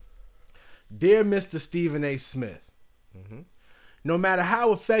Dear Mr. Stephen A. Smith, no matter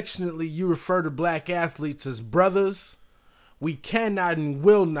how affectionately you refer to black athletes as brothers, we cannot and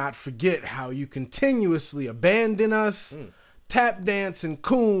will not forget how you continuously abandon us, tap dance and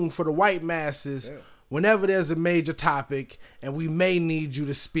coon for the white masses whenever there's a major topic and we may need you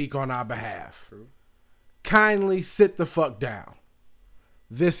to speak on our behalf. True. Kindly sit the fuck down.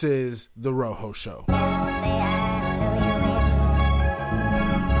 This is The Rojo Show.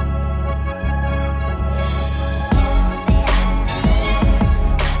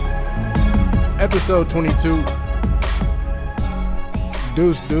 Episode 22.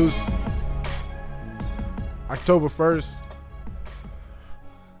 Deuce. October 1st.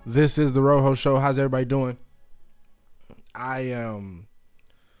 This is The Rojo Show. How's everybody doing? I am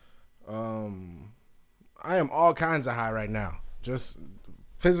all kinds of high right now. Just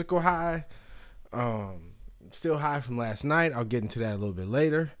physical high. Still high from last night. I'll get into that a little bit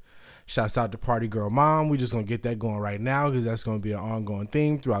later. Shouts out to Party Girl Mom. We're just going to get that going right now because that's going to be an ongoing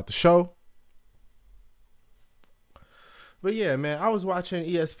theme throughout the show. But yeah, man, I was watching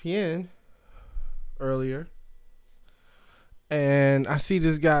ESPN earlier, and I see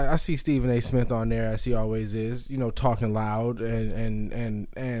this guy. I see Stephen A. Smith on there, as he always is, talking loud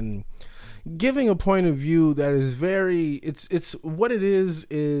and giving a point of view that is very. It's what it is.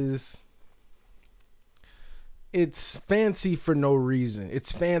 It's fancy for no reason.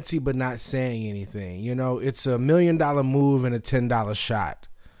 It's fancy but not saying anything. It's $1 million move and a $10 shot.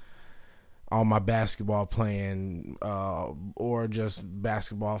 All my basketball playing or just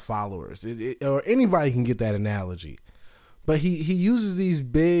basketball followers. Or anybody can get that analogy. But he uses these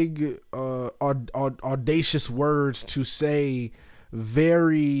big audacious words to say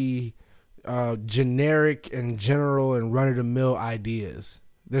very generic and general and run-of-the-mill ideas.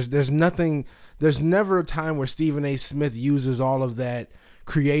 There's never a time where Stephen A. Smith uses all of that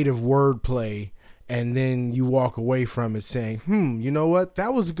creative wordplay and then you walk away from it saying, you know what?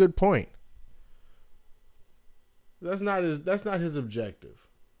 That was a good point. That's not his objective.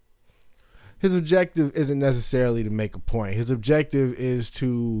 His objective isn't necessarily to make a point. His objective is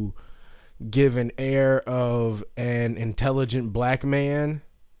to give an air of an intelligent black man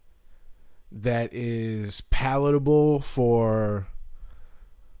that is palatable for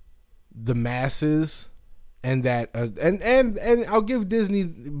the masses, and that and I'll give Disney,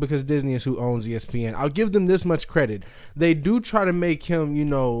 because Disney is who owns ESPN, I'll give them this much credit. They do try to make him,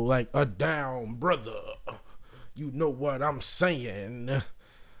 like a down brother. You know what I'm saying?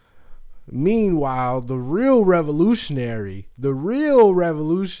 Meanwhile, the real revolutionary, the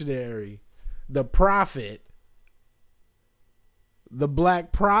prophet, the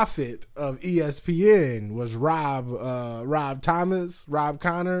black prophet of ESPN was Rob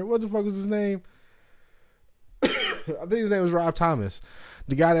Connor. What the fuck was his name? I think his name was Rob Thomas.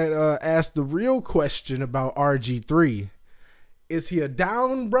 The guy that asked the real question about RG3. Is he a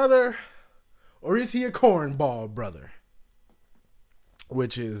down brother? Or is he a cornball brother?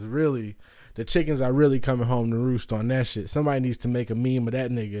 Which is really, the chickens are really coming home to roost on that shit. Somebody needs to make a meme of that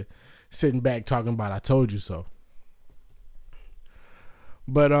nigga sitting back talking about I told you so.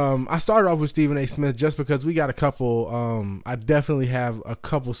 But I started off with Stephen A. Smith just because we got a couple, I definitely have a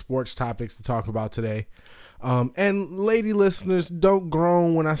couple sports topics to talk about today. And lady listeners, don't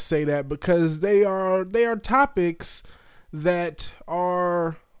groan when I say that, because they are topics that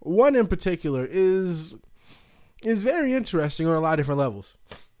are... One in particular is very interesting on a lot of different levels.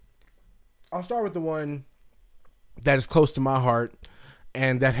 I'll start with the one that is close to my heart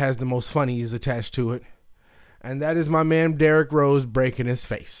and that has the most funnies attached to it. And that is my man Derrick Rose breaking his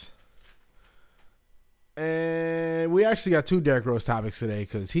face. And we actually got two Derrick Rose topics today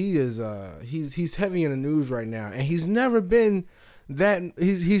because he is he's heavy in the news right now, and he's never been that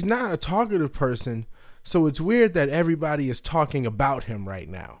he's not a talkative person. So it's weird that everybody is talking about him right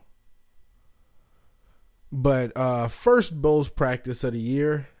now. But first Bulls practice of the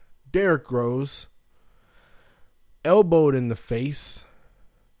year, Derrick Rose elbowed in the face,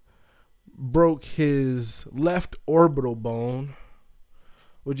 broke his left orbital bone,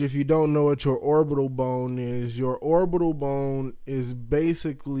 which, if you don't know what your orbital bone is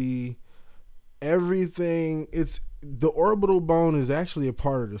basically everything. The orbital bone is actually a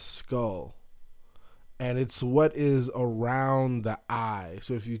part of the skull. And it's what is around the eye.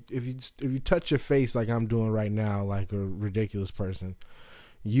 So if you touch your face like I'm doing right now, like a ridiculous person,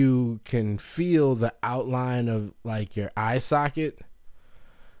 you can feel the outline of like your eye socket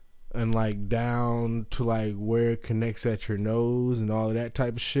and like down to like where it connects at your nose and all of that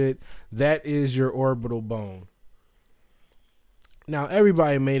type of shit. That is your orbital bone. Now,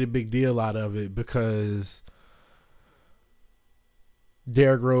 everybody made a big deal out of it because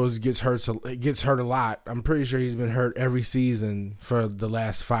Derrick Rose gets hurt a lot. I'm pretty sure he's been hurt every season for the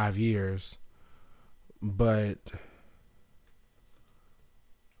last 5 years. But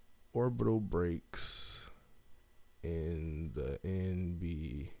orbital breaks in the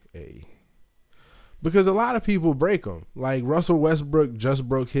NBA. Because a lot of people break them. Like Russell Westbrook just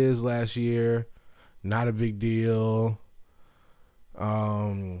broke his last year. Not a big deal.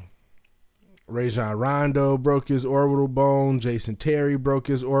 Rajon Rondo broke his orbital bone. Jason Terry broke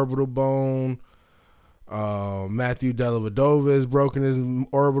his orbital bone. Matthew Dellavedova has broken his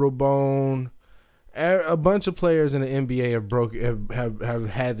orbital bone. A bunch of players in the NBA have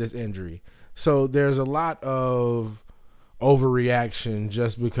had this injury. So there's a lot of overreaction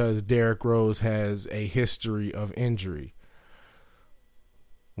just because Derrick Rose has a history of injury.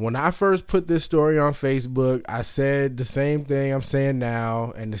 When I first put this story on Facebook, I said the same thing I'm saying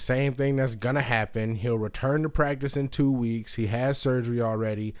now and the same thing that's going to happen. He'll return to practice in 2 weeks. He has surgery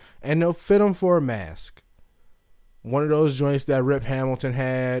already, and they'll fit him for a mask. One of those joints that Rip Hamilton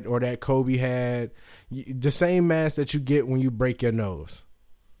had or that Kobe had. The same mask that you get when you break your nose.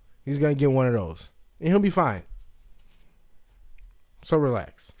 He's going to get one of those, and he'll be fine. So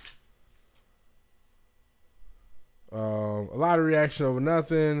relax. A lot of reaction over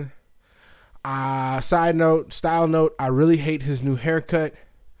nothing. Style note, I really hate his new haircut.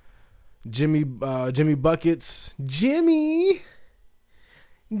 Jimmy Buckets. Jimmy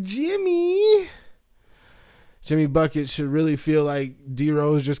Buckets should really feel like D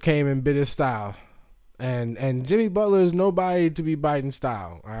Rose just came and bit his style. And Jimmy Butler is nobody to be biting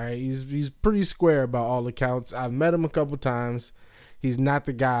style. All right. He's pretty square about all accounts. I've met him a couple times. He's not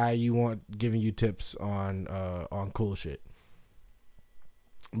the guy you want giving you tips on cool shit.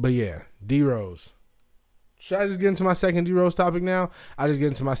 But yeah, D Rose. Should I just get into my second D Rose topic now? I'll just get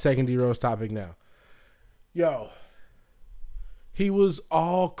into my second D Rose topic now. Yo, he was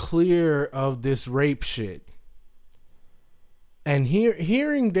all clear of this rape shit. And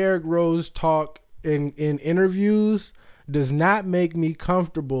hearing Derrick Rose talk in interviews does not make me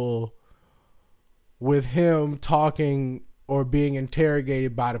comfortable with him talking or being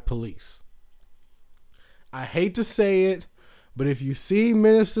interrogated by the police. I hate to say it, but if you see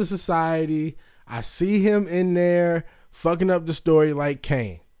Menace to Society, I see him in there fucking up the story like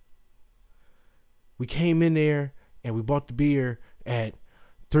Kane. We came in there and we bought the beer at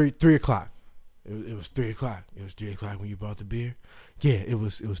 3 o'clock. It was 3 o'clock. It was 3 o'clock when you bought the beer. Yeah, it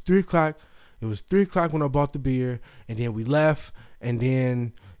was 3 o'clock. It was 3 o'clock when I bought the beer, and then we left, and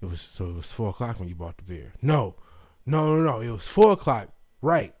then it was 4 o'clock when you bought the beer. No. It was 4 o'clock.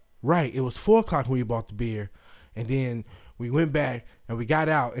 Right. It was 4 o'clock when you bought the beer, and then we went back and we got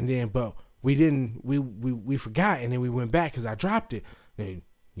out, and then but we didn't. We forgot, and then we went back because I dropped it. And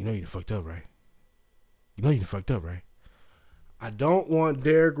you know you fucked up, right? I don't want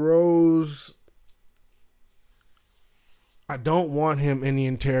Derrick Rose. I don't want him in the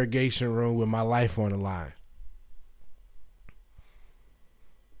interrogation room with my life on the line.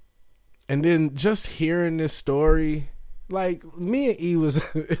 And then just hearing this story, like me and E was,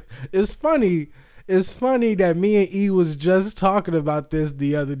 it's funny. It's funny that me and E was just talking about this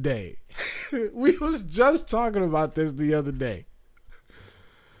the other day. We was just talking about this the other day.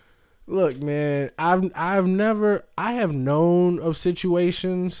 Look, man, I have known of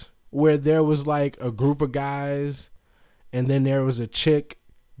situations where there was like a group of guys and then there was a chick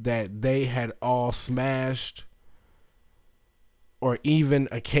that they had all smashed, or even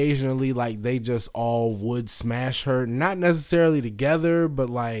occasionally like they just all would smash her, not necessarily together, but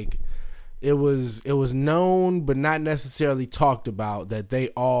like it was known but not necessarily talked about that they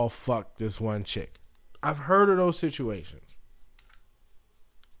all fucked this one chick. I've heard of those situations.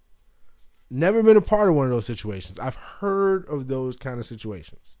 Never been a part of one of those situations. I've heard of those kind of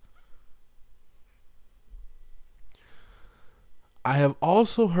situations. I have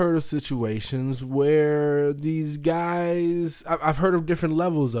also heard of situations where these guys, I've heard of different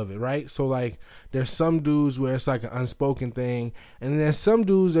levels of it, right? So like there's some dudes where it's like an unspoken thing, and there's some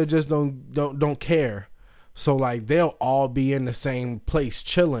dudes that just don't care. So like they'll all be in the same place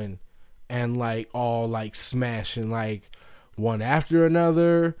chilling and like all like smashing like one after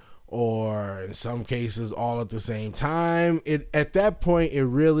another, or in some cases all at the same time. At that point it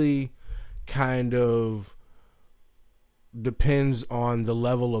really kind of depends on the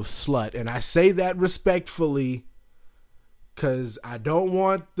level of slut, and I say that respectfully because I don't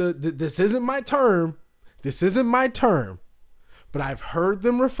want this isn't my term, but I've heard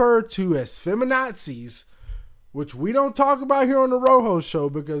them referred to as feminazis, which we don't talk about here on the Rojo Show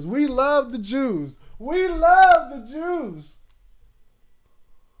because we love the Jews.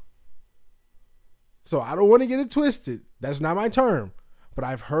 So I don't want to get it twisted. That's not my term. But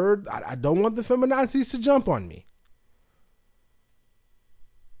I've heard, I don't want the feminazis to jump on me.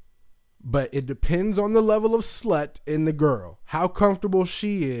 But it depends on the level of slut in the girl. How comfortable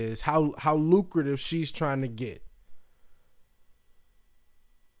she is. How lucrative she's trying to get.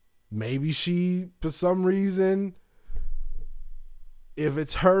 Maybe she, for some reason, if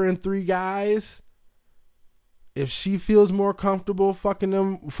it's her and 3 guys, if she feels more comfortable fucking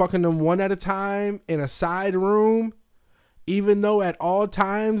them one at a time in a side room, even though at all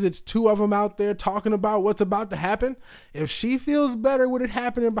times it's 2 of them out there talking about what's about to happen, if she feels better with it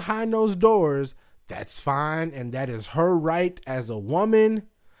happening behind those doors, that's fine. And that is her right as a woman,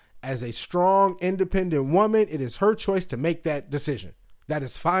 as a strong, independent woman. It is her choice to make that decision. That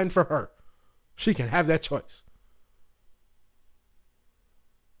is fine for her. She can have that choice.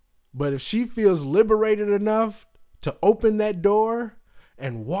 But if she feels liberated enough to open that door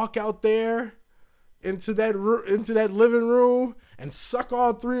and walk out there into that living room and suck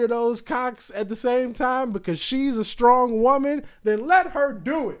all 3 of those cocks at the same time because she's a strong woman, then let her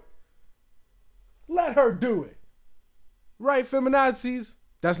do it. Let her do it. Right, feminazis?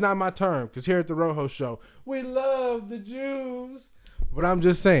 That's not my term, because here at the Rojo Show, we love the Jews. But I'm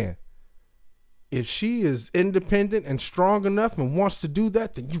just saying, if she is independent and strong enough and wants to do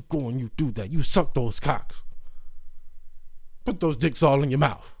that, then you go and you do that. You suck those cocks. Put those dicks all in your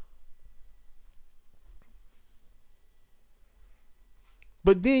mouth.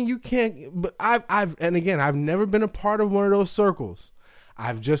 But then you can't, but I've never been a part of one of those circles.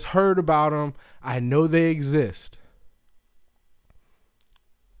 I've just heard about them. I know they exist.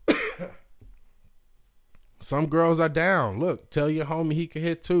 Some girls are down. Look, tell your homie he can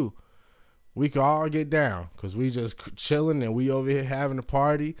hit too. We can all get down because we just chilling and we over here having a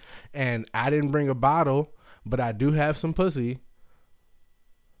party. And I didn't bring a bottle, but I do have some pussy.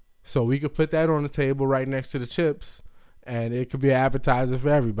 So we could put that on the table right next to the chips and it could be an appetizer for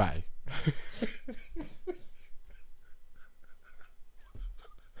everybody.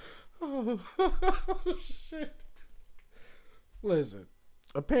 Oh, shit. Listen.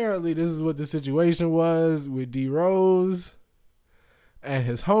 Apparently, this is what the situation was with D Rose and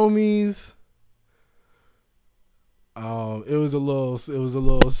his homies. It was a little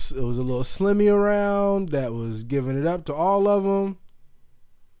Slimmy around that was giving it up to all of them,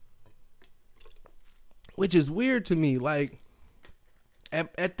 which is weird to me. Like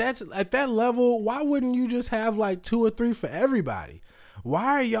at that level, why wouldn't you just have like 2 or 3 for everybody? Why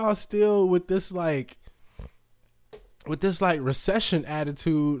are y'all still with this recession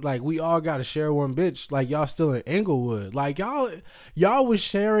attitude, like we all gotta share one bitch, like y'all still in Inglewood, like y'all was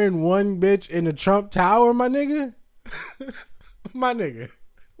sharing one bitch in the Trump Tower, my nigga. My nigga,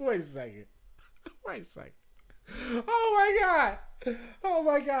 wait a second. Oh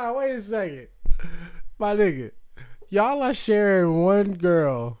my god, wait a second. My nigga, y'all are sharing one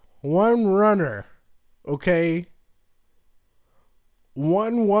girl, one runner, okay?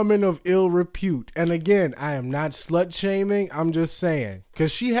 One woman of ill repute. And again, I am not slut shaming. I'm just saying.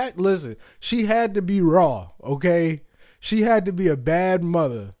 Because she had to be raw, okay? She had to be a bad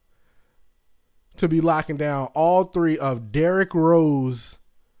mother to be locking down all 3 of Derrick Rose,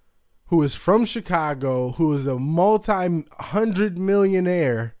 who is from Chicago, who is a multi-hundred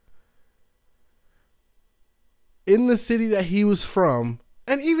millionaire in the city that he was from.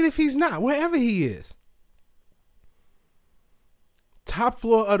 And even if he's not, wherever he is. Top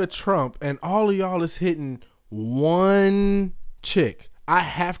floor of the Trump, and all of y'all is hitting one chick. I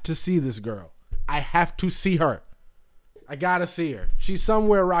have to see this girl. I have to see her. I gotta see her. She's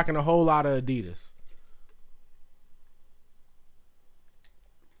somewhere rocking a whole lot of Adidas.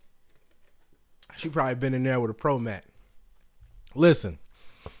 She probably been in there with a pro mat. Listen.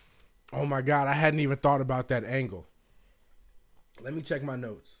 Oh my God, I hadn't even thought about that angle. Let me check my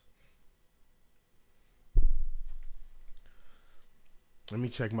notes.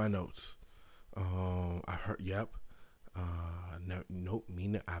 I heard, yep. Nope,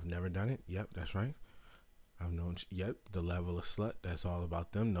 I've never done it. Yep, that's right. I've known, yep, the level of slut, that's all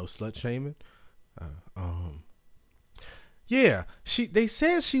about them. No slut shaming. Yeah, they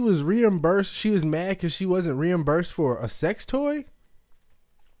said she was reimbursed. She was mad because she wasn't reimbursed for a sex toy.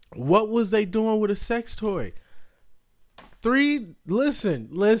 What was they doing with a sex toy? Listen.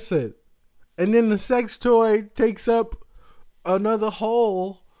 And then the sex toy takes up another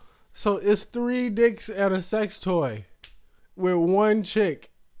hole. So it's 3 dicks and a sex toy with one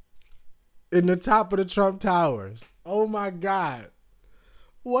chick in the top of the Trump Towers. Oh my God.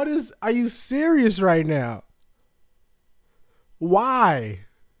 Are you serious right now? Why?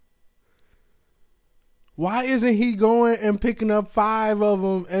 Why isn't he going and picking up 5 of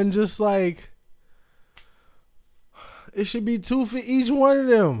them and just like, It should be 2 for each one of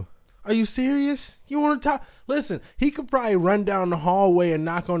them. Are you serious? You want to talk? Listen, he could probably run down the hallway and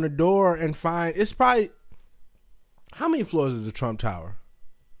knock on the door and find. It's probably. How many floors is the Trump Tower?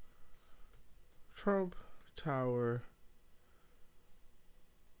 Trump Tower.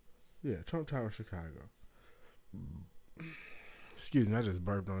 Yeah, Trump Tower, Chicago. Excuse me, I just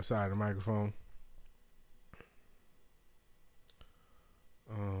burped on the side of the microphone.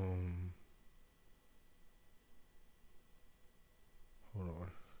 Hold on.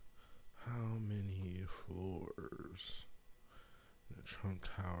 How many floors? The Trump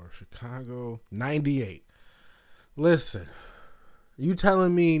Tower, Chicago, 98. Listen, you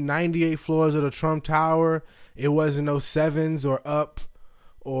telling me 98 floors of the Trump Tower, it wasn't no 7s or up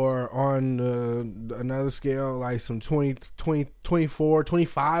or on another scale like some 20, 24,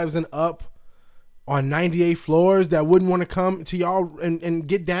 25s and up on 98 floors that wouldn't want to come to y'all and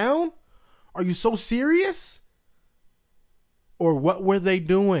get down? Are you so serious? Or what were they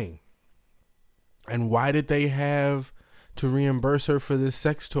doing? And why did they have to reimburse her for this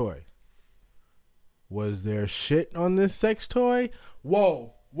sex toy? Was there shit on this sex toy?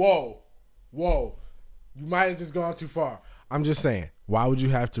 Whoa. You might have just gone too far. I'm just saying, why would you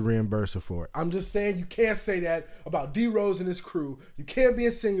have to reimburse her for it? I'm just saying you can't say that about D Rose and his crew. You can't be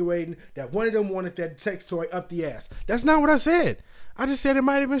insinuating that one of them wanted that sex toy up the ass. That's not what I said. I just said it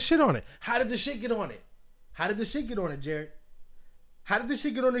might have been shit on it. How did the shit get on it? Jared? How did the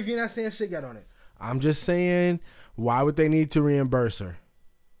shit get on it if you're not saying shit got on it? I'm just saying, why would they need to reimburse her?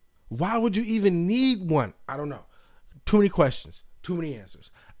 Why would you even need one? I don't know. Too many questions. Too many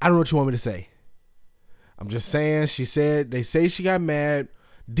answers. I don't know what you want me to say. I'm just saying, they say she got mad.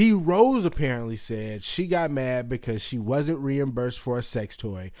 D Rose apparently said she got mad because she wasn't reimbursed for a sex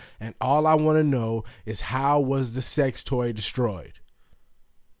toy. And all I want to know is, how was the sex toy destroyed?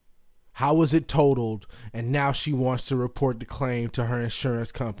 How was it totaled? And now she wants to report the claim to her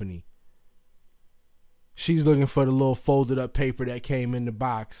insurance company. She's looking for the little folded up paper that came in the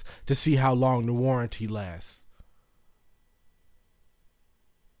box to see how long the warranty lasts.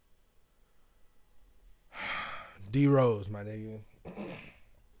 D Rose, my nigga.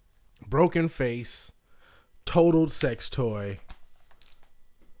 Broken face, totaled sex toy.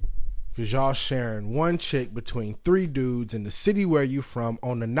 Because y'all sharing one chick between 3 dudes in the city where you from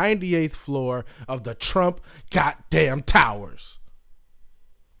on the 98th floor of the Trump goddamn towers.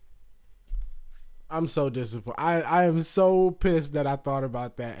 I'm so disappointed. I am so pissed that I thought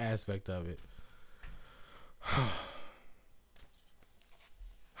about that aspect of it.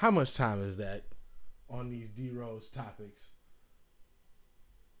 How much time is that on these D-Rose topics?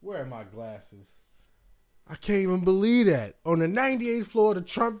 Where are my glasses? I can't even believe that. On the 98th floor of the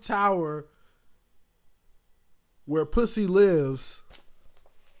Trump Tower, where pussy lives.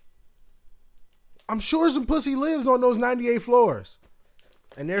 I'm sure some pussy lives on those 98 floors.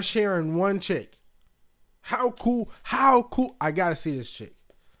 And they're sharing one chick. How cool. I gotta see this chick.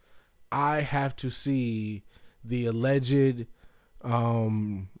 I have to see the alleged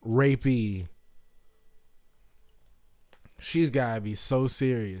rapey. She's gotta be so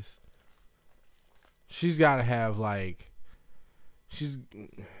serious. She's gotta have she's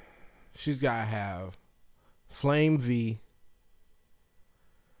gotta have Flame V.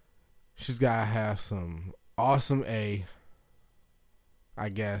 She's gotta have some awesome A. I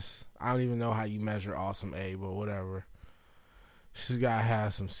guess. I don't even know how you measure awesome A, but whatever. She's got to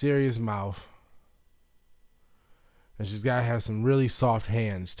have some serious mouth. And she's got to have some really soft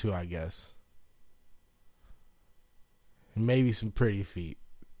hands, too, I guess. And maybe some pretty feet.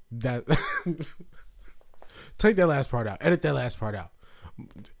 That Take that last part out. Edit that last part out.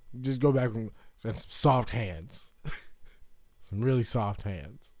 Just go back and some soft hands. Some really soft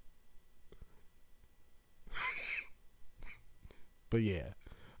hands. But yeah,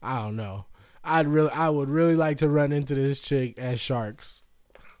 I don't know. I would really like to run into this chick at Sharks.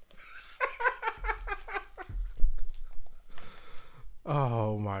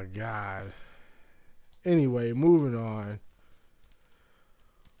 Oh my God. Anyway, moving on.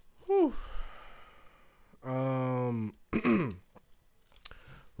 Whew.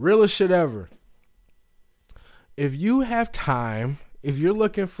 Realest shit ever. If you have time, if you're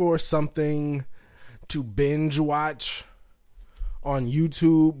looking for something to binge watch on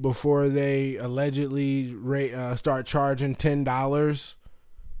YouTube before they allegedly start charging $10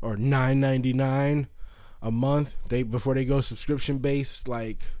 or $9.99 a month, before they go subscription based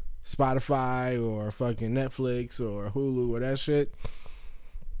like Spotify or fucking Netflix or Hulu or that shit,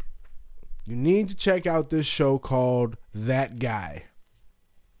 you need to check out this show called That Guy.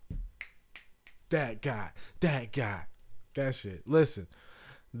 That shit. Listen,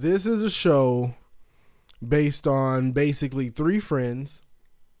 this is a show based on basically 3 friends,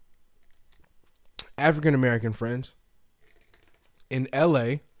 African American friends, in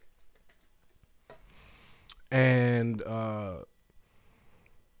LA. And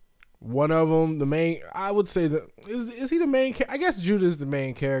one of them, the main, I would say that, is he the main character? I guess Judah's the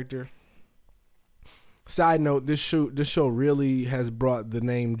main character. Side note, this show really has brought the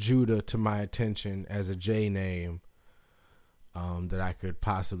name Judah to my attention as a J name that I could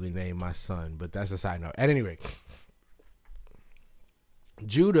possibly name my son. But that's a side note. At any rate,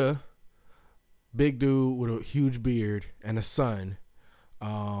 Judah, big dude with a huge beard and a son.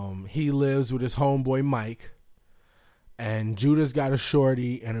 He lives with his homeboy Mike. And Judah's got a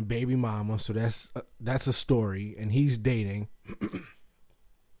shorty and a baby mama, so that's a story. And he's dating.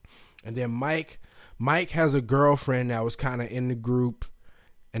 And then Mike has a girlfriend that was kind of in the group,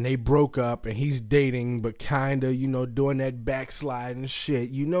 and they broke up. And he's dating, but kind of, doing that backsliding shit.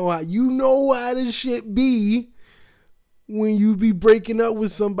 You know how this shit be when you be breaking up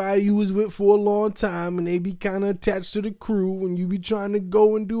with somebody you was with for a long time, and they be kind of attached to the crew, and you be trying to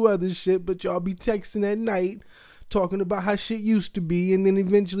go and do other shit, but y'all be texting at night, talking about how shit used to be, and then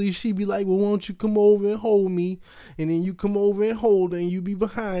eventually she be like, well, won't you come over and hold me? And then you come over and hold her, and you be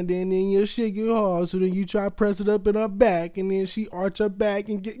behind her, and then your shit get hard, so then you try to press it up in her back, and then she arch her back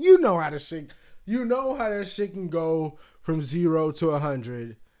and get, you know how that shit can go from 0 to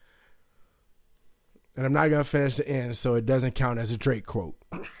 100. And I'm not going to finish the end, so it doesn't count as a Drake quote.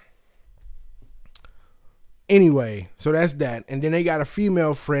 Anyway, so that's that. And then they got a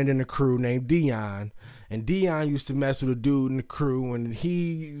female friend in the crew named Dion. And Dion used to mess with a dude in the crew, and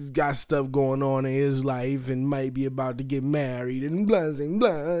he's got stuff going on in his life and might be about to get married and blah, blah,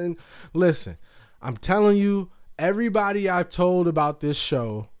 blah. Listen, I'm telling you, everybody I told about this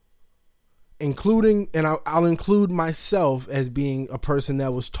show, including, and I'll include myself as being a person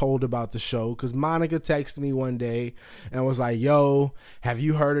that was told about the show, because Monica texted me one day and was like, yo, have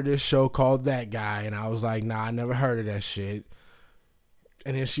you heard of this show called That Guy? And I was like, nah, I never heard of that shit.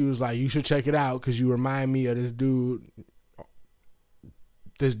 And then she was like, you should check it out because you remind me of this dude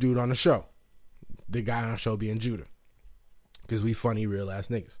on the show. The guy on the show being Judah. Because we funny, real ass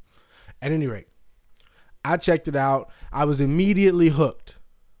niggas. At any rate, I checked it out. I was immediately hooked.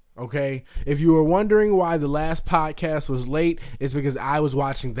 Okay? If you were wondering why the last podcast was late, it's because I was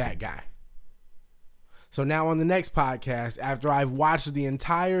watching That Guy. So now on the next podcast, after I've watched the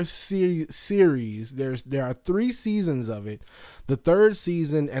entire series, there are 3 seasons of it. The 3rd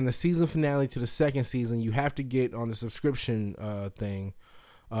season and the season finale to the 2nd season, you have to get on the subscription thing,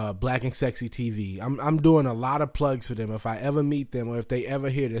 Black and Sexy TV. I'm doing a lot of plugs for them. If I ever meet them or if they ever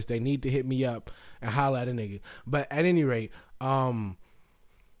hear this, they need to hit me up and holler at a nigga. But at any rate, the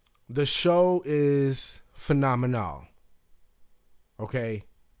show is phenomenal. Okay?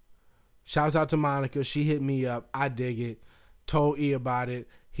 Shouts out to Monica. She hit me up. I dig it. Told E about it.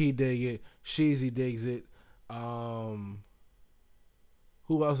 He dig it. Sheezy digs it. Who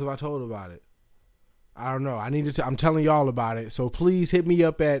else have I told about it? I don't know. I'm telling y'all about it. So please hit me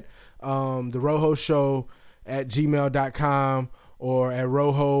up at the Rojo Show at gmail.com or at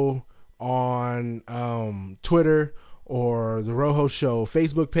Rojo on Twitter or the Rojo Show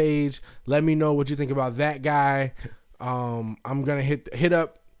Facebook page. Let me know what you think about That Guy. I'm gonna hit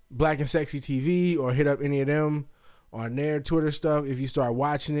up Black and Sexy TV or hit up any of them on their Twitter stuff. If you start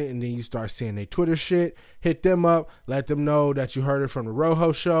watching it and then you start seeing their Twitter shit, hit them up, let them know that you heard it from the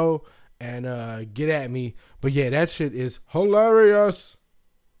Rojo Show, and get at me. But yeah, that shit is hilarious.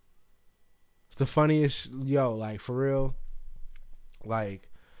 It's the funniest, like for real. Like,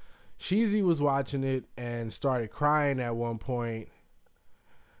 Sheezy was watching it and started crying at one point.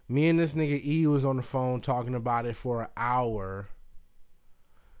 Me and this nigga E was on the phone talking about it for an hour.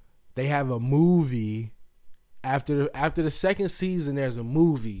 They have a movie after the 2nd season. There's a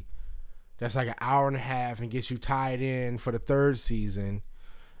movie that's like an hour and a half and gets you tied in for the 3rd season.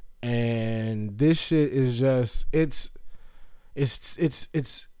 And this shit is just it's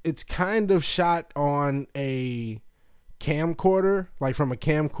kind of shot on a camcorder, like from a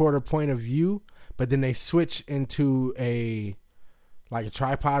camcorder point of view, but then they switch into a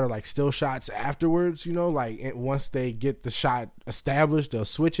tripod or like still shots afterwards, like once they get the shot established, they'll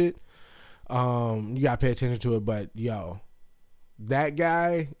switch it. You gotta pay attention to it, but That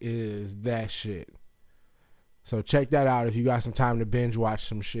Guy is that shit. So check that out if you got some time to binge watch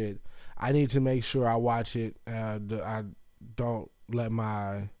some shit. I need to make sure I watch it. I don't let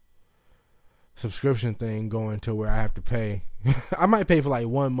my subscription thing go into where I have to pay. I might pay for like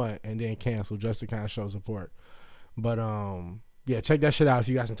 1 month and then cancel just to kind of show support. But yeah, check that shit out if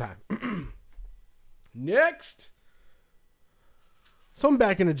you got some time. Next. So I'm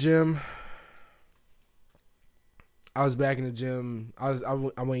back in the gym. I was back in the gym. I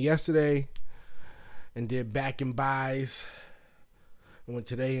went yesterday and did back and buys. I went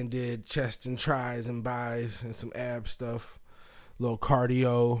today and did chest and tries and buys and some ab stuff, a little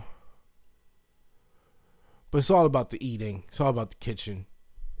cardio. But it's all about the eating. It's all about the kitchen.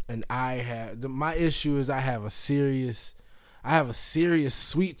 And my issue is I have a serious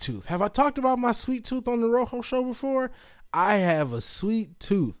sweet tooth. Have I talked about my sweet tooth on the Rojo Show before? I have a sweet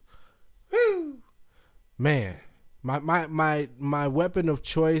tooth. Woo! Man, my weapon of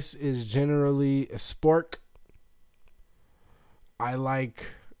choice is generally a spork. I like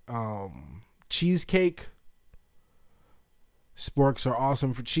cheesecake. Sporks are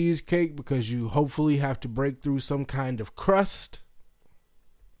awesome for cheesecake because you hopefully have to break through some kind of crust.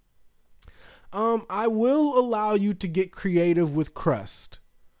 I will allow you to get creative with crust.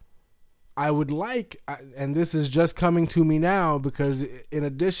 I would like, and this is just coming to me now because in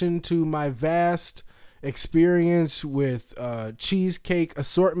addition to my vast experience with cheesecake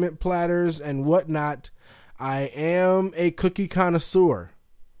assortment platters and whatnot, I am a cookie connoisseur.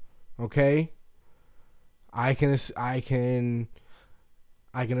 Okay? I can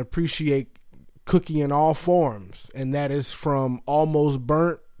appreciate cookie in all forms, and that is from almost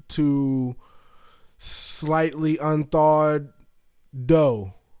burnt to slightly unthawed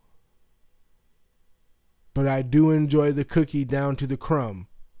dough. But I do enjoy the cookie down to the crumb.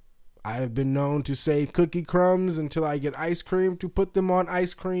 I have been known to save cookie crumbs until I get ice cream to put them on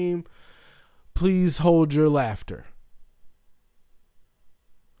ice cream. Please hold your laughter.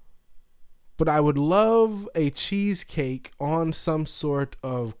 But I would love a cheesecake on some sort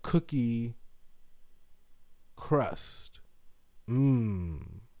of cookie crust.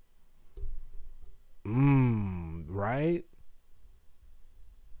 Right?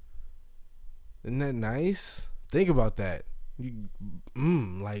 Isn't that nice? Think about that.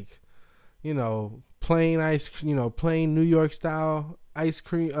 Plain ice, plain New York style ice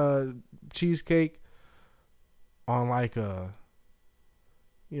cream, cheesecake on like a,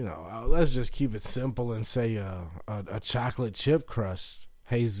 let's just keep it simple and say a chocolate chip crust.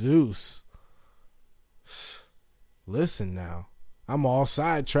 Jesus. Listen now. I'm all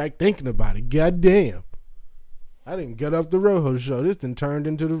sidetracked thinking about it. God damn. I didn't get off the Rojo Show. This done turned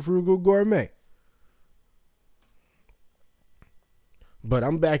into the Frugal Gourmet. But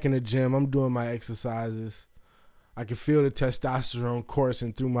I'm back in the gym. I'm doing my exercises. I can feel the testosterone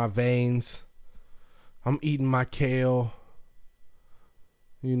coursing through my veins. I'm eating my kale.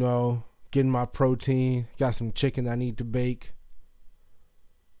 Getting my protein. Got some chicken I need to bake.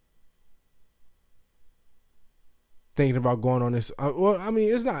 Thinking about going on this.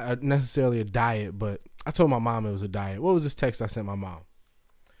 It's not necessarily a diet, but I told my mom it was a diet. What was this text I sent my mom?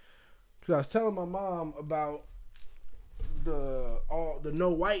 Because I was telling my mom about the no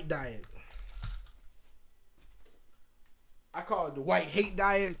white diet. I call it the white hate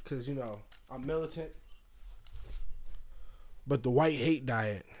diet because I'm militant. But the white hate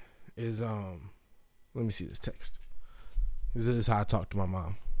diet is let me see this text. This is how I talk to my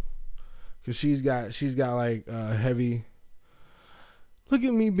mom. Cause she's got like heavy. Look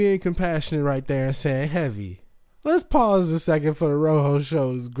at me being compassionate right there and saying heavy. Let's pause a second for the Rojo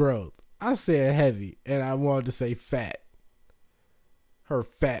Show's growth. I said heavy and I wanted to say fat. Her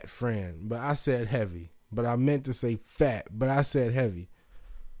fat friend, but I said heavy. But I meant to say fat, but I said heavy.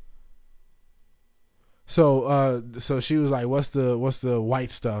 So she was like, what's the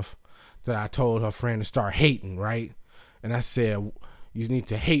white stuff that I told her friend to start hating, right? And I said, you need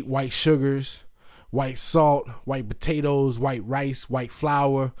to hate white sugars, white salt, white potatoes, white rice, white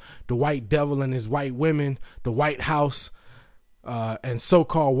flour, the white devil and his white women, the White House, and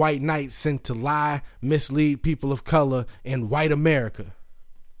so-called white knights sent to lie, mislead people of color in white America.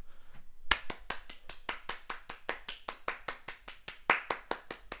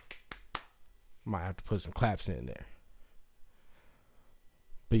 Might have to put some claps in there.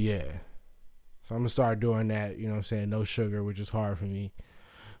 But yeah. So I'm going to start doing that, no sugar, which is hard for me.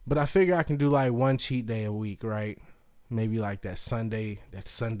 But I figure I can do like one cheat day a week, right? Maybe like that Sunday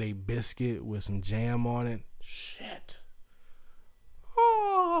biscuit with some jam on it. Shit.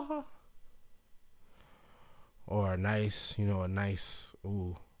 Oh. Or a nice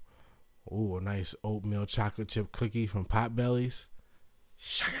oatmeal chocolate chip cookie from Potbelly's.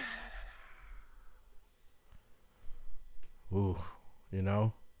 Ooh,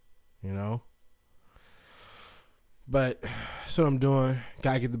 But that's what I'm doing.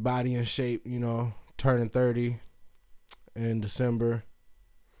 Gotta get the body in shape, turning 30 in December.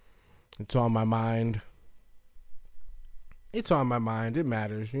 It's on my mind. It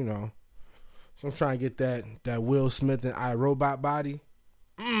matters, So I'm trying to get that Will Smith and iRobot body.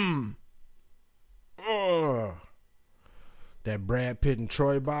 That Brad Pitt and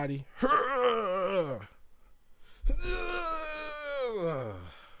Troy body.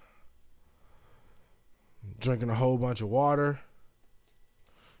 Drinking a whole bunch of water.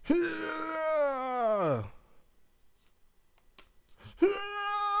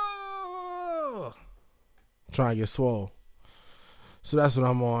 Trying to get swole. So that's what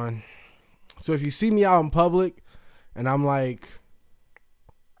I'm on. So if you see me out in public and I'm like,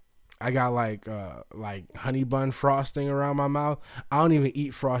 I got like honey bun frosting around my mouth, I don't even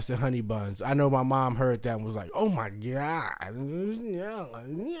eat frosted honey buns. I know my mom heard that and was like, oh my God. Yeah.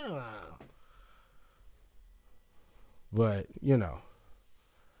 But, you know,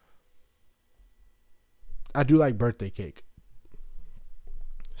 I do like birthday cake.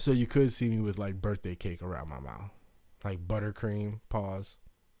 So you could see me with like birthday cake around my mouth. Like buttercream, pause.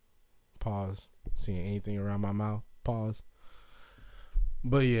 Seeing anything around my mouth, pause.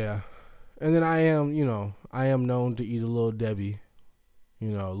 But yeah. And then I am known to eat a little Debbie. A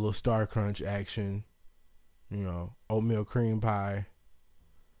little Star Crunch action. Oatmeal cream pie.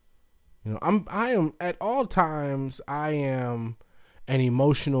 I am at all times, I am an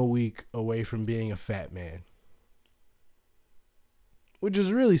emotional week away from being a fat man. Which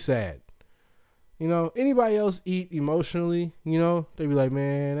is really sad. Anybody else eat emotionally, they be like,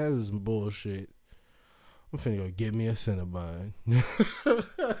 man, that was some bullshit. I'm finna go get me a Cinnabon.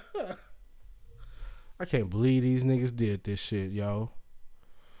 I can't believe these niggas did this shit, yo.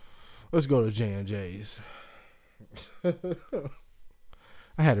 Let's go to J&J's.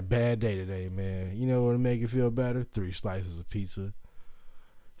 I had a bad day today, man. You know what'll make it feel better? 3 slices of pizza.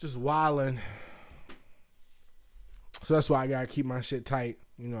 Just wildin'. So that's why I gotta keep my shit tight.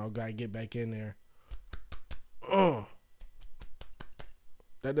 Gotta get back in there.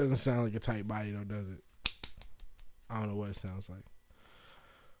 That doesn't sound like a tight body though, does it? I don't know what it sounds like.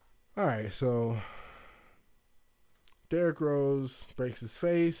 Alright, so Derrick Rose breaks his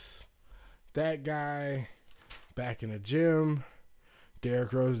face. That guy back in the gym.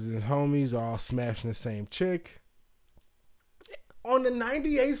 Derrick Rose and his homies all smashing the same chick. On the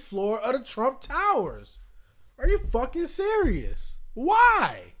 98th floor of the Trump Towers. Are you fucking serious?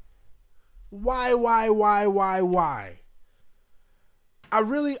 Why? Why? I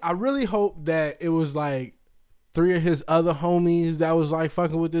really hope that it was like 3 of his other homies that was like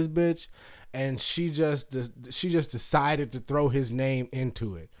fucking with this bitch, and she just decided to throw his name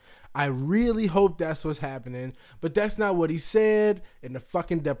into it. I really hope that's what's happening, but that's not what he said in the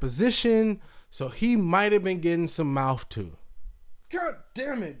fucking deposition, so he might have been getting some mouth too. God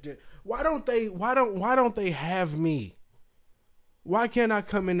damn it. Why don't they have me? Why can't I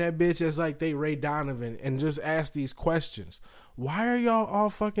come in that bitch as like they Ray Donovan and just ask these questions? Why are y'all all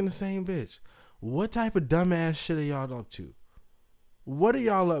fucking the same bitch? What type of dumbass shit are y'all up to? What are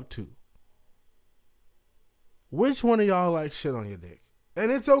y'all up to? Which one of y'all like shit on your dick?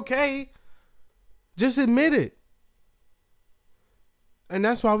 And it's okay. Just admit it. And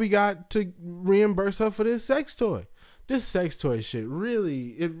that's why we got to reimburse her for this sex toy. This sex toy shit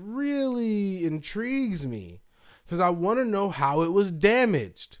really intrigues me. Because I want to know how it was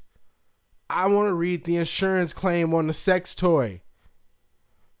damaged. I want to read the insurance claim on the sex toy.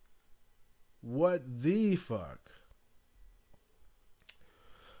 What the fuck?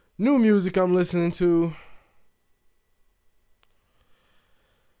 New music I'm listening to.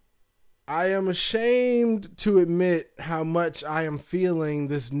 I am ashamed to admit how much I am feeling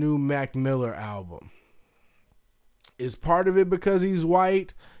this new Mac Miller album. Is part of it because he's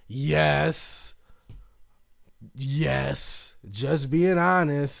white? Yes. Just being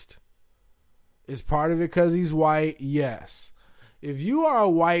honest. Is part of it because he's white? Yes. If you are a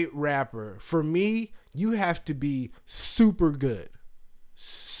white rapper, for me, you have to be super good.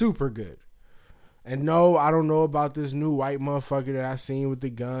 Super good. And no, I don't know about this new white motherfucker that I seen with the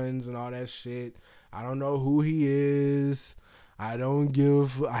guns and all that shit. I don't know who he is. I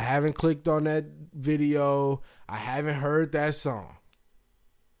haven't clicked on that video. I haven't heard that song.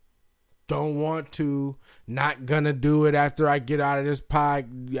 Don't want to. Not gonna do it after I get out of this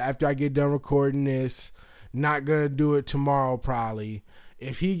pod, after I get done recording this. Not gonna do it tomorrow probably.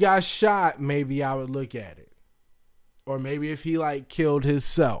 If he got shot, maybe I would look at it. Or maybe if he like killed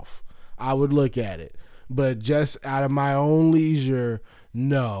himself, I would look at it. But just out of my own leisure,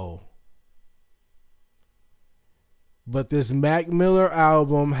 no. But this Mac Miller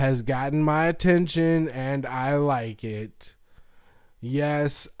album has gotten my attention and I like it.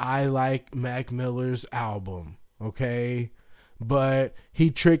 Yes, I like Mac Miller's album, okay? But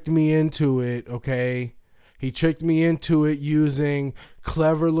he tricked me into it, okay? He tricked me into it using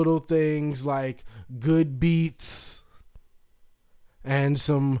clever little things like good beats and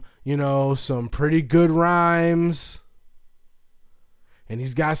some pretty good rhymes. And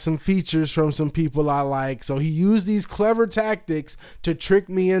he's got some features from some people I like. So he used these clever tactics to trick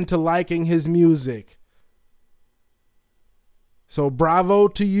me into liking his music. So bravo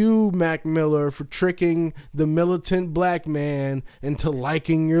to you, Mac Miller, for tricking the militant black man into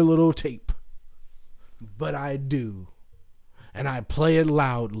liking your little tape. But I do. And I play it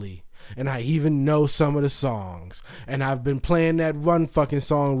loudly. And I even know some of the songs. And I've been playing that one fucking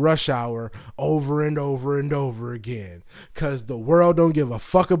song, Rush Hour, over and over and over again. Because the world don't give a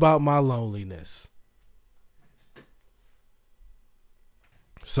fuck about my loneliness.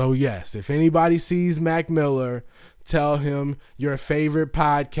 So yes, if anybody sees Mac Miller, tell him your favorite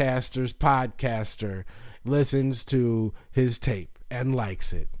podcaster listens to his tape and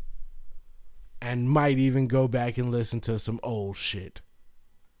likes it. And might even go back and listen to some old shit.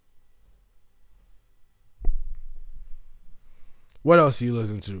 What else do you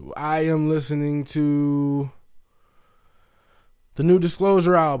listen to? I am listening to the New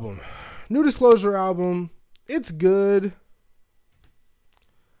Disclosure album. New Disclosure album, it's good.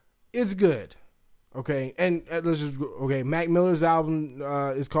 It's good. Okay, and let's just okay. Mac Miller's album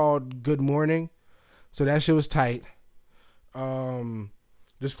is called Good Morning, so that shit was tight.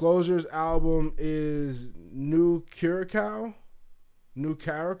 Disclosure's album is New Caracal. I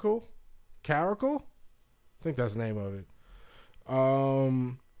think that's the name of it.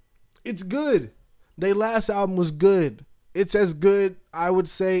 It's good. Their last album was good. It's as good, I would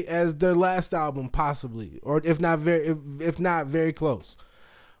say, as their last album, possibly, or if not very close.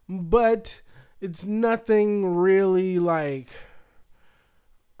 But it's nothing really like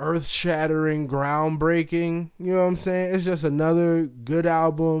earth-shattering, groundbreaking. You know what I'm saying? It's just another good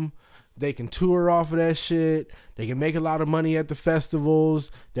album. They can tour off of that shit. They can make a lot of money at the festivals.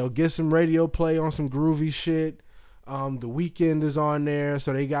 They'll get some radio play on some groovy shit. The Weeknd is on there,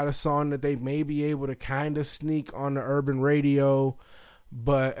 so they got a song that they may be able to kind of sneak on the urban radio.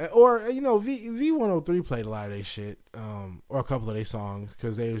 But, or, you know, V103 played a lot of their shit, or a couple of their songs,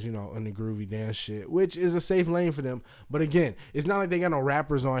 because they was, you know, in the groovy dance shit, which is a safe lane for them. But again, it's not like they got no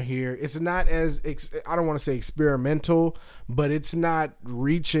rappers on here. It's not as, I don't want to say experimental, but it's not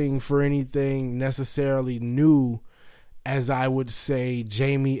reaching for anything necessarily new, as I would say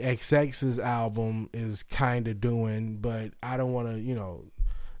Jamie XX's album is kind of doing. But I don't want to, you know,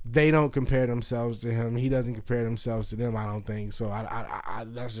 they don't compare themselves to him. He doesn't compare themselves to them, I don't think. So I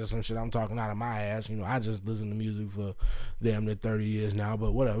that's just some shit I'm talking out of my ass. You know, I just listen to music for damn near 30 years now,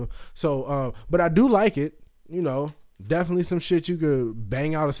 but whatever. So, but I do like it. You know, definitely some shit you could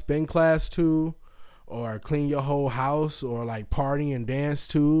bang out a spin class to, or clean your whole house, or like party and dance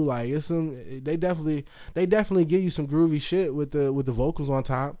to. Like, it's some, they definitely give you some groovy shit with the vocals on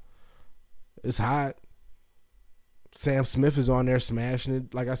top. It's hot. Sam Smith is on there smashing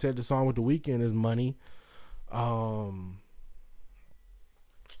it. Like I said, the song with The Weeknd is Money. Who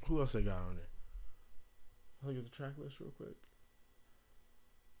else they got on there? I'll get the track list real quick.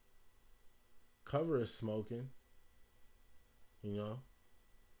 Cover is Smoking. You know?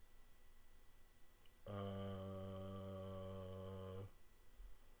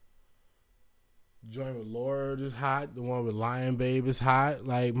 Joint with Lord is hot. The one with Lion Babe is hot.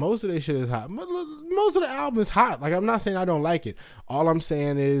 Like, most of their shit is hot. Most of the album is hot. Like, I'm not saying I don't like it. All I'm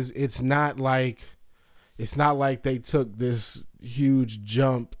saying is it's not like they took this huge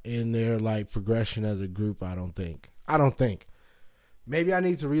jump in their like progression as a group. I don't think. Maybe I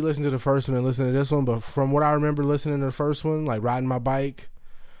need to re-listen to the first one and listen to this one. But from what I remember listening to the first one, like riding my bike,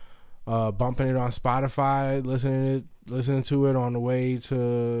 bumping it on Spotify, listening to it on the way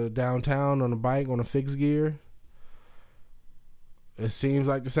to downtown on the bike on a fixed gear. It seems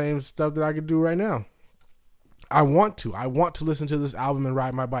like the same stuff that I could do right now. I want to listen to this album and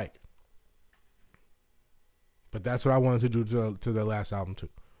ride my bike. But that's what I wanted to do to their last album too.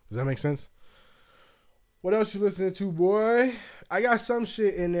 Does that make sense? What else you listening to, boy? I got some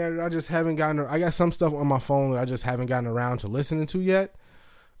shit in there that I just haven't gotten. I got some stuff on my phone that I just haven't gotten around to listening to yet.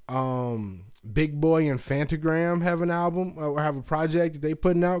 Big Boy and Fantagram have an album or have a project that they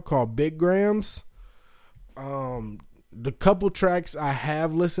putting out called Big Grams. The couple tracks I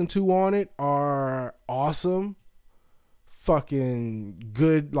have listened to on it are awesome. Fucking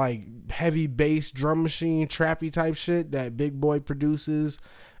good, like heavy bass drum machine trappy type shit that Big Boy produces.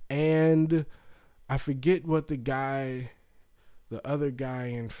 And I forget what the other guy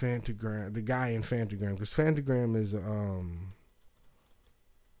in Fantagram, because Fantagram is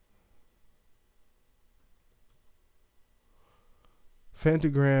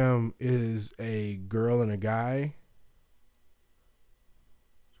Fantagram is a girl and a guy.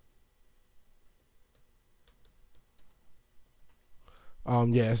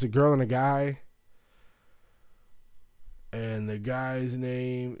 Yeah, it's a girl and a guy. And the guy's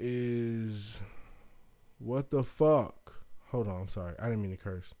name is... What the fuck? Hold on, I'm sorry. I didn't mean to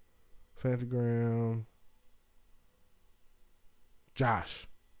curse. Fantagram. Josh.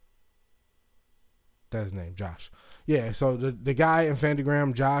 That's his name, Josh. Yeah, so the guy in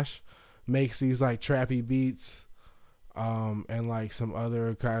Fantagram, Josh, makes these like trappy beats, and like some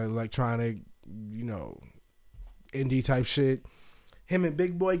other kind of electronic, indie type shit. Him and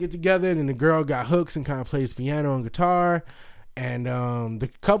Big Boy get together, and then the girl got hooks and kind of plays piano and guitar. And the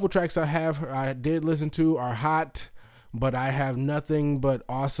couple tracks I did listen to are hot, but I have nothing but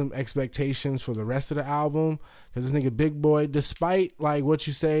awesome expectations for the rest of the album. Because this nigga Big Boy, despite like what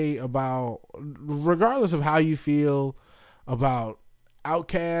you say about, regardless of how you feel about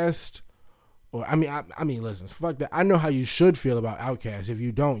Outkast, or I mean, listen, fuck that. I know how you should feel about Outkast. If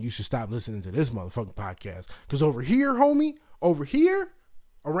you don't, you should stop listening to this motherfucking podcast. Because over here, homie, over here,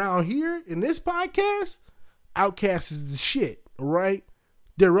 around here in this podcast, Outkast is the shit. All right,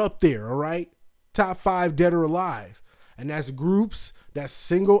 they're up there. All right, top 5 dead or alive. And that's groups, that's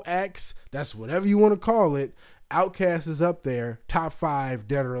single acts, that's whatever you want to call it. Outkast is up there, top 5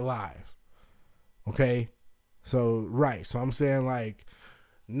 dead or alive. Okay? So, right. So I'm saying like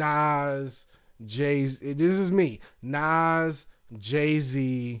Nas, Jay-Z, this is me. Nas,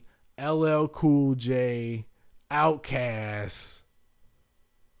 Jay-Z, LL Cool J, Outkast,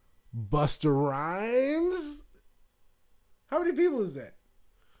 Busta Rhymes. How many people is that?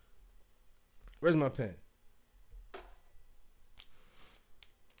 Where's my pen?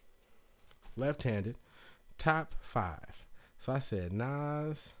 Left-handed. Top 5. So I said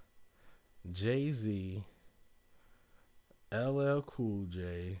Nas, Jay-Z, LL Cool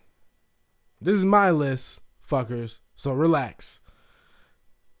J. This is my list, fuckers. So relax.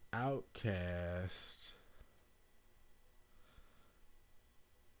 Outkast.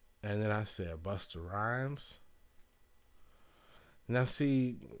 And then I said Busta Rhymes. Now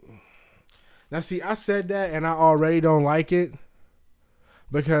see, I said that and I already don't like it.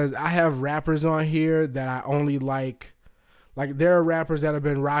 Because I have rappers on here that I only like. Like, there are rappers that have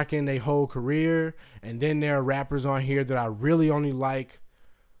been rocking their whole career. And then there are rappers on here that I really only like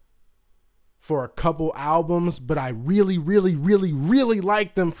for a couple albums. But I really, really, really, really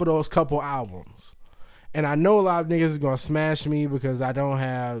like them for those couple albums. And I know a lot of niggas is going to smash me because I don't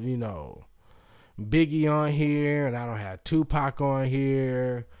have, Biggie on here. And I don't have Tupac on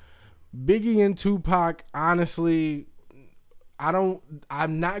here. Biggie and Tupac, honestly...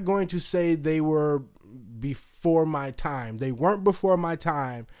 I'm not going to say they were before my time. They weren't before my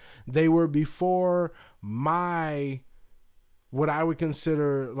time. They were before my, what I would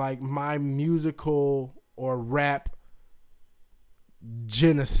consider like my musical or rap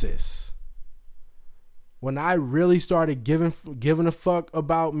genesis. When I really started giving a fuck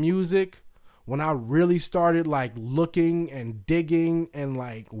about music, when I really started like looking and digging and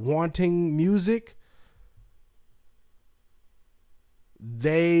like wanting music,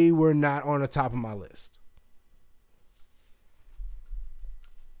 they were not on the top of my list.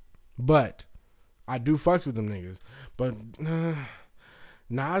 But I do fucks with them niggas. But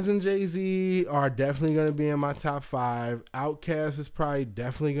Nas and Jay-Z are definitely going to be in my top 5. Outkast is probably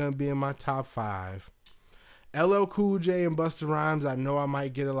definitely going to be in my top 5. LL Cool J and Busta Rhymes, I know I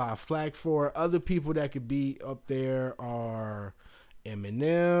might get a lot of flack for. Other people that could be up there are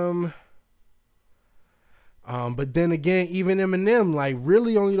Eminem. But then again, even Eminem, like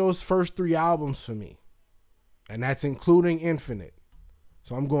really only those first 3 albums for me. And that's including Infinite.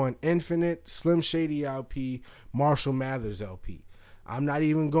 So I'm going Infinite, Slim Shady LP, Marshall Mathers LP. I'm not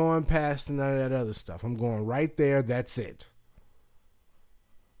even going past none of that other stuff. I'm going right there. That's it.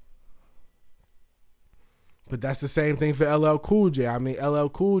 But that's the same thing for LL Cool J. I mean, LL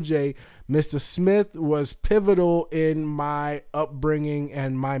Cool J, Mr. Smith was pivotal in my upbringing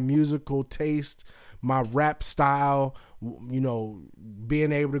and my musical taste, my rap style,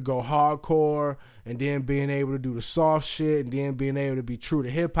 being able to go hardcore and then being able to do the soft shit and then being able to be true to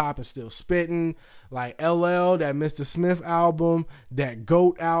hip hop and still spitting. Like LL, that Mr. Smith album, that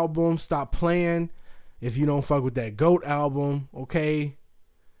GOAT album, Stop Playing if you don't fuck with that GOAT album, okay?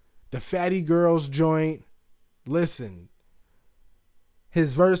 The Fatty Girls joint, listen.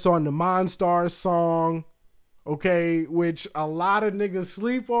 His verse on the Monstars song, okay, which a lot of niggas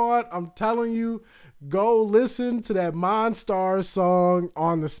sleep on. I'm telling you, go listen to that Monstars song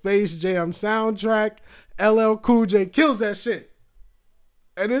on the Space Jam soundtrack. LL Cool J kills that shit.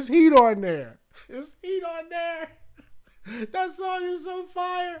 And there's heat on there. There's heat on there. That song is so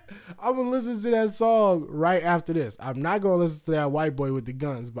fire. I'm going to listen to that song right after this. I'm not going to listen to that White Boy with the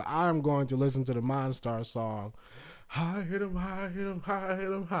Guns, but I'm going to listen to the Monstars song. High, hit 'em high, hit 'em high, hit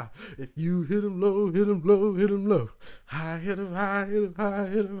 'em high. If you hit 'em low, hit 'em low, hit 'em low. High, hit 'em high, hit 'em high,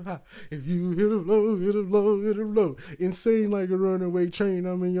 hit 'em high. If you hit 'em low, hit 'em low, hit 'em low. Insane like a runaway train,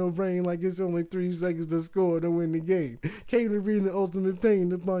 I'm in your brain like it's only 3 seconds to score to win the game. Came to bring the ultimate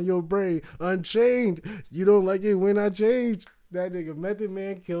pain upon your brain. Unchained, you don't like it when I change. That nigga Method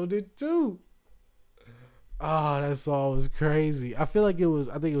Man killed it too. Oh, that song was crazy. I think it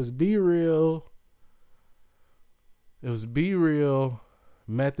was Be Real. It was Be Real,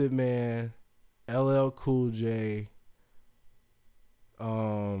 Method Man, LL Cool J.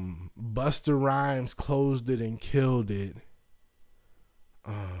 Busta Rhymes closed it and killed it.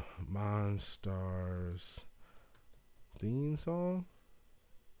 Monstars theme song.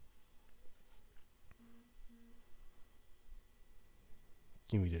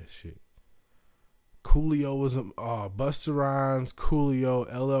 Give me that shit. Coolio was Busta Rhymes, Coolio,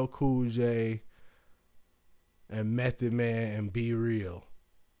 LL Cool J, and Method Man and Be Real.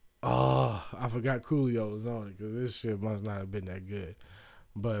 Oh, I forgot Coolio was on it because this shit must not have been that good.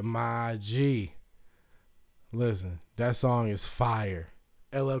 But my G, listen, that song is fire.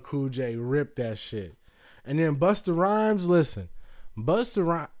 LL Cool J ripped that shit. And then Busta Rhymes, listen,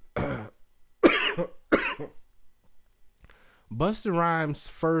 Busta Rhymes'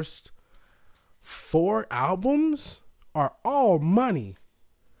 first 4 albums are all money.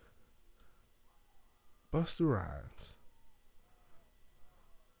 Busta Rhymes.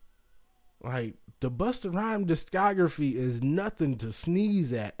 Like, the Busta Rhymes discography is nothing to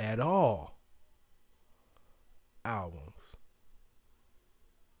sneeze at all. Albums.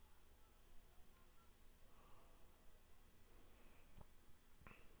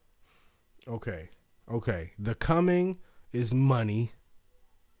 Okay. The Coming is money.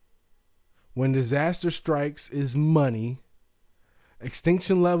 When Disaster Strikes is money.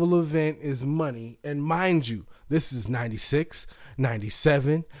 Extinction Level Event is money. And mind you, this is 96,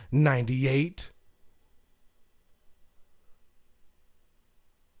 97, 98.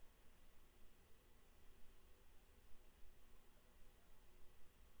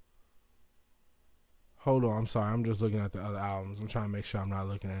 Hold on, I'm sorry. I'm just looking at the other albums. I'm trying to make sure I'm not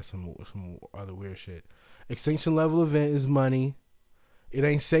looking at some other weird shit. Extinction Level Event is money. It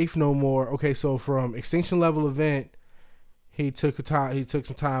Ain't Safe No More. Okay, so from Extinction Level Event, he took some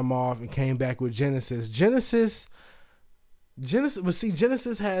time off and came back with Genesis. Genesis, but see,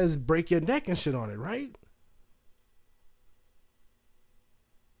 Genesis has Break Your Neck and shit on it, right?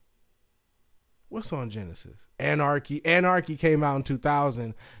 What's on Genesis? Anarchy. Anarchy came out in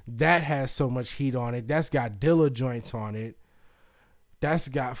 2000. That has so much heat on it. That's got Dilla joints on it. That's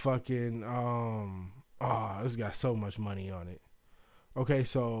got fucking it's got so much money on it. Okay,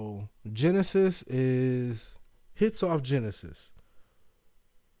 so Genesis is hits off Genesis.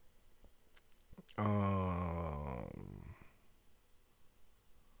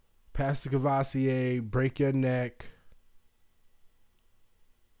 Pastor Cavassier, Break Your Neck.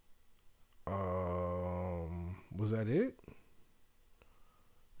 Was that it?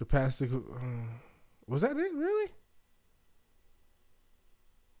 The Pastor, was that it? Really?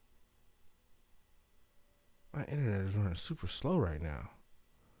 My internet is running super slow right now.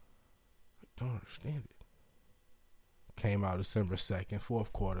 I don't understand it. Came out December 2nd,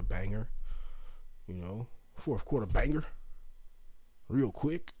 fourth quarter banger. You know, fourth quarter banger. Real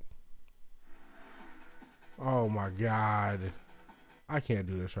quick. Oh my God. I can't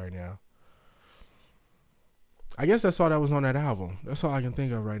do this right now. I guess that's all that was on that album. That's all I can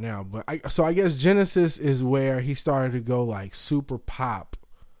think of right now. But I guess Genesis is where he started to go like super pop,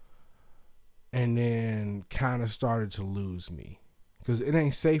 and then kind of started to lose me because It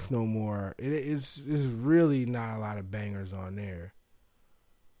Ain't Safe No More. It's really not a lot of bangers on there.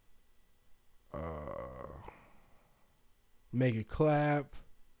 Make It Clap.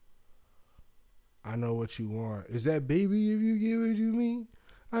 I Know What You Want. Is that Baby If You Give It To Me?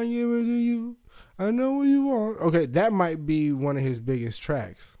 I give it to you. I know what you want. Okay, that might be one of his biggest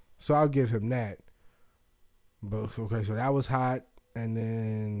tracks. So I'll give him that. But okay, so that was hot. And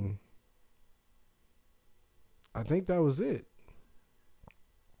then I think that was it.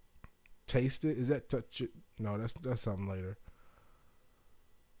 Taste It? Is that Touch It? No, that's something later.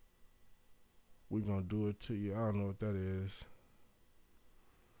 We're gonna do it to you. I don't know what that is.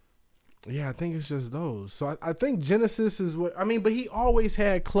 Yeah, I think it's just those. So I think Genesis is what I mean, but he always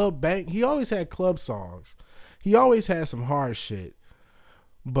had he always had club songs. He always had some hard shit.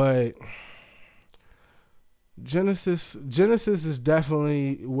 But Genesis is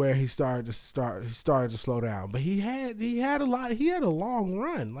definitely where he started to slow down. But he had a long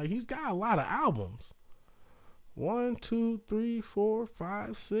run. Like he's got a lot of albums. 1, 2, 3, 4,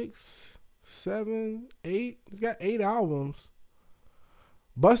 5, 6. 7, 8. He's got 8 albums.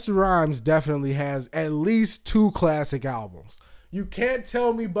 Busta Rhymes definitely has at least 2 classic albums. You can't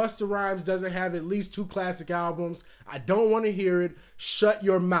tell me Busta Rhymes doesn't have at least 2 classic albums. I don't want to hear it. Shut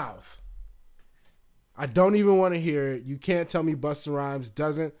your mouth. I don't even want to hear it. You can't tell me Busta Rhymes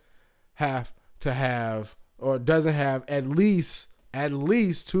doesn't have to have or doesn't have at least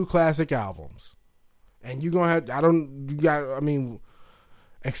 2 classic albums. And you're going to have,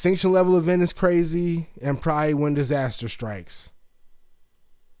 Extinction Level Event is crazy, and probably When Disaster Strikes.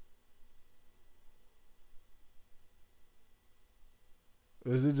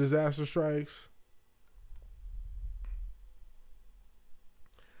 Is it Disaster Strikes?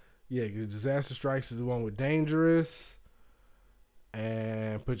 Yeah, because Disaster Strikes is the one with Dangerous.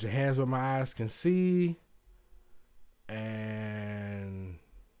 And Put Your Hands Where My Eyes Can See. And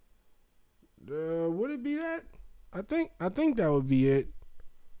would it be that? I think that would be it.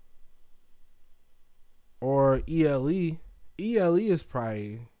 Or ELE. ELE is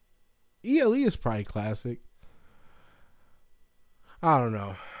probably classic. I don't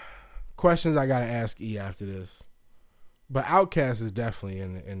know. Questions I gotta ask E after this. But Outkast is definitely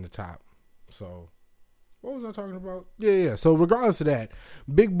in the top. So what was I talking about? Yeah. So regardless of that,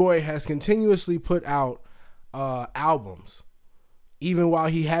 Big Boy has continuously put out albums. Even while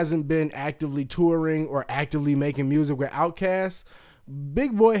he hasn't been actively touring or actively making music with Outkast,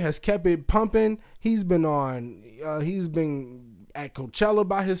 Big Boy has kept it pumping. He's been at Coachella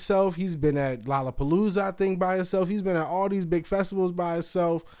by himself. He's been at Lollapalooza, I think, by himself. He's been at all these big festivals by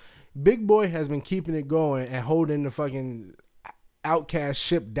himself. Big Boy has been keeping it going and holding the fucking Outkast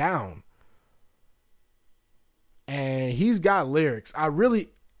ship down. And he's got lyrics.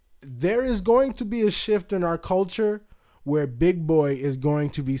 There is going to be a shift in our culture where Big Boy is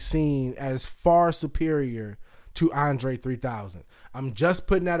going to be seen as far superior to Andre 3000. I'm just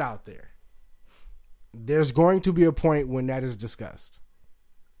putting that out there. There's going to be a point when that is discussed.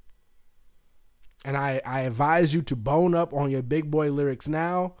 And I advise you to bone up on your Big Boy lyrics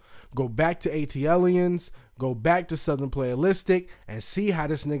now. Go back to ATLians. Go back to Southern Playalistic and see how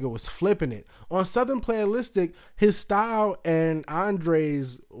this nigga was flipping it. On Southern Playalistic, his style and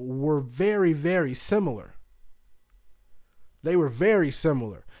Andre's were very, very similar. They were very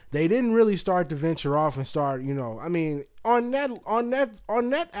similar. They didn't really start to venture off and start, on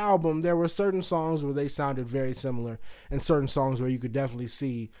that album, there were certain songs where they sounded very similar and certain songs where you could definitely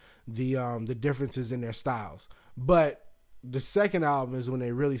see the differences in their styles. But the second album is when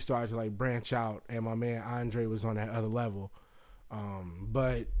they really started to like branch out, and my man Andre was on that other level.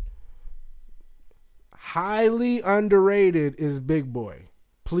 But highly underrated is Big Boy.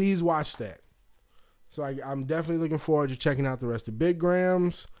 Please watch that. So I'm definitely looking forward to checking out the rest of Big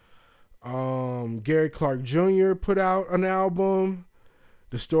Grams. Gary Clark Jr. put out an album,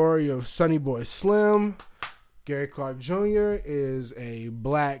 The Story of Sonny Boy Slim. Gary Clark Jr. is a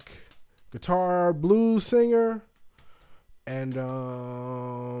black guitar blues singer, and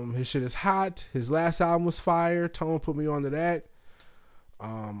his shit is hot. His last album was fire. Tone put me on to that.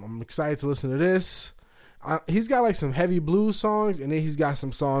 I'm excited to listen to this. He's got like some heavy blues songs, and then he's got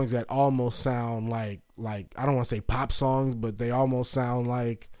some songs that almost sound like I don't want to say pop songs, but they almost sound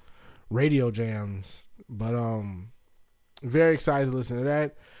like radio jams. But very excited to listen to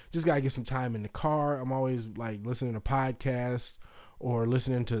that. Just gotta get some time in the car. I'm always like listening to podcasts or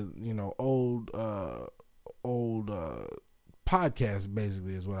listening to old podcasts.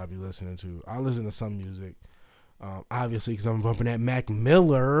 Basically, is what I'll be listening to. I listen to some music, obviously, because I'm bumping that Mac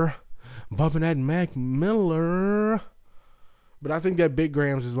Miller. But I think that Big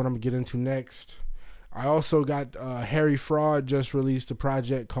Grams is what I'm going to get into next. I also got Harry Fraud just released a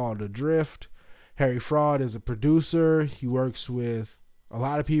project called Adrift. Harry Fraud is a producer. He works with a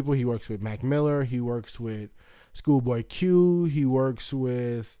lot of people. He works with Mac Miller. He works with Schoolboy Q. He works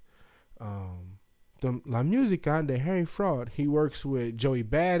with La Musica de Harry Fraud. He works with Joey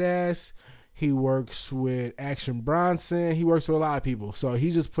Badass. He works with Action Bronson. He works with a lot of people. So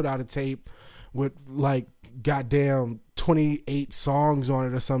he just put out a tape with like goddamn 28 songs on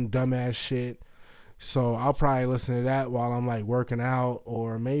it or some dumbass shit. So I'll probably listen to that while I'm like working out,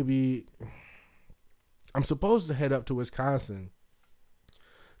 or maybe I'm supposed to head up to Wisconsin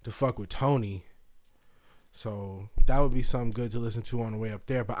to fuck with Tony. So that would be something good to listen to on the way up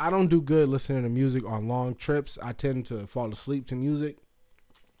there. But I don't do good listening to music on long trips. I tend to fall asleep to music.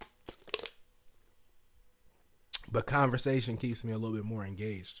 But conversation keeps me a little bit more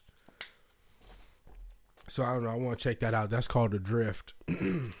engaged. So I don't know. I want to check that out. That's called Adrift.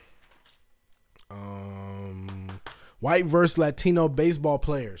 White versus Latino baseball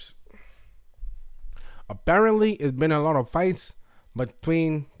players. Apparently, it's been a lot of fights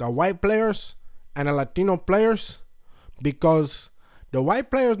between the white players and the Latino players, because the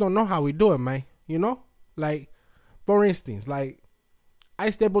white players don't know how we do it, man. You know? Like, for instance, like, I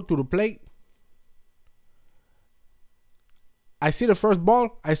step up to the plate. I see the first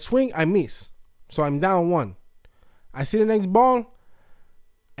ball. I swing. I miss. So I'm down 1. I see the next ball.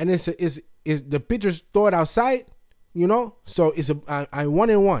 And it's the pitchers throw it outside. You know? So I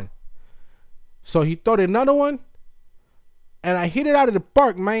 1-1. So he throw another one. And I hit it out of the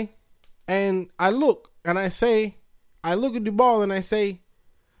park, man. And I look. And I look at the ball and I say,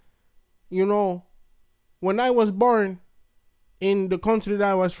 you know, when I was born in the country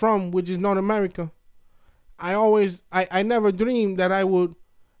that I was from, which is North America, I never dreamed that I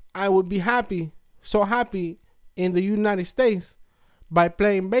would be happy, so happy in the United States by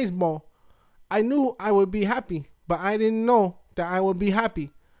playing baseball. I knew I would be happy, but I didn't know that I would be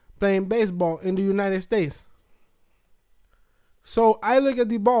happy playing baseball in the United States. So I look at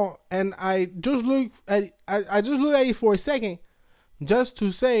the ball and I just look at it for a second, just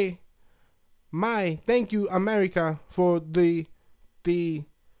to say, thank you, America, for the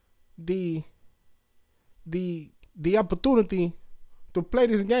opportunity to play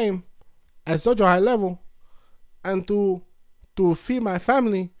this game at such a high level and to feed my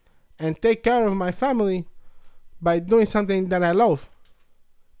family and take care of my family by doing something that I love.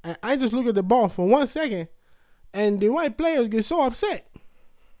 And I just look at the ball for 1 second, and the white players get so upset.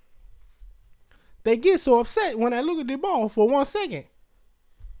 They get so upset when I look at the ball for 1 second.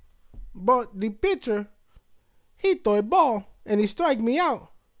 But the pitcher, he throw a ball and he strike me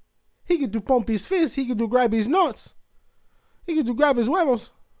out. He could do pump his fist. He could do grab his nuts. He could do grab his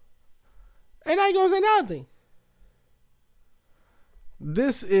huevos. And I ain't gonna say nothing.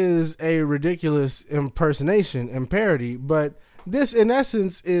 This is a ridiculous impersonation and parody, but this in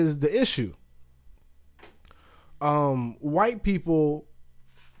essence is the issue. White people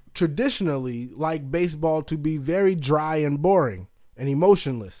traditionally like baseball to be very dry and boring and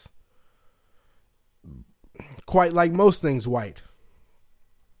emotionless. Quite like most things white.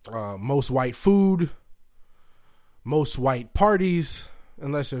 Most white food, most white parties,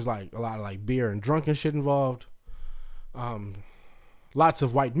 unless there's like a lot of like beer and drunken shit involved. Lots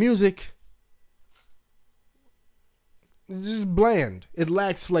of white music. It's just bland. It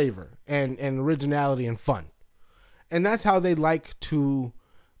lacks flavor and originality and fun. And that's how they like to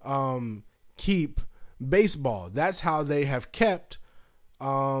keep baseball. That's how they have kept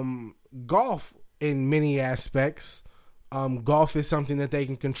golf in many aspects. Golf is something that they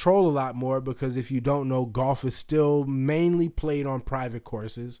can control a lot more, because if you don't know, golf is still mainly played on private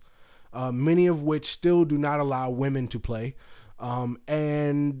courses, many of which still do not allow women to play,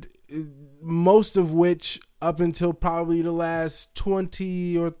 and most of which, up until probably the last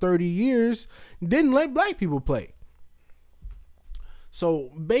 20 or 30 years, didn't let black people play. So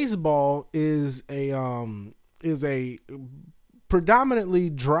baseball is a predominantly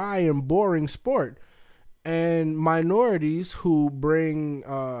dry and boring sport. And minorities who bring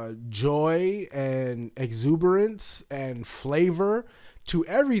joy and exuberance and flavor to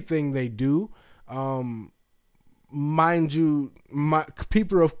everything they do, mind you,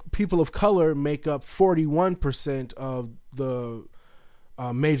 people of color make up 41% of the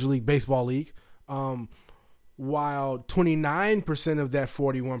Major League Baseball league, while 29% of that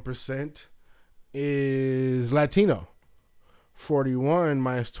 41% is Latino. 41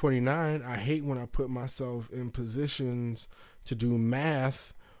 minus 29. I hate when I put myself in positions to do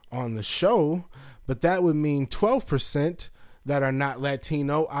math on the show, but that would mean 12% that are not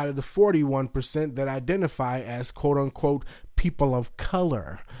Latino out of the 41% that identify as quote unquote people of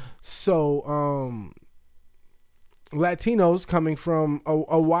color. So, Latinos coming from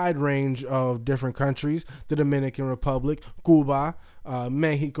a wide range of different countries: the Dominican Republic, Cuba,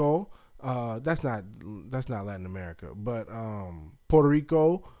 Mexico. That's not Latin America, but Puerto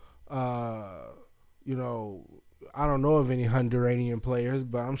Rico. You know, I don't know of any Honduran players,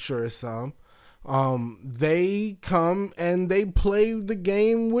 but I'm sure it's some. They come and they play the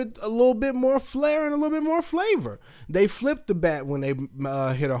game with a little bit more flair and a little bit more flavor. They flip the bat when they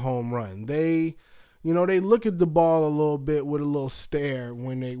hit a home run. They look at the ball a little bit with a little stare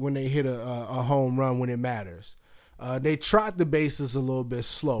when they hit a home run when it matters. They trot the bases a little bit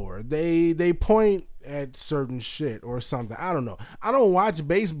slower. They point at certain shit or something. I don't know. I don't watch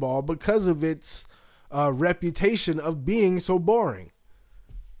baseball because of its reputation of being so boring.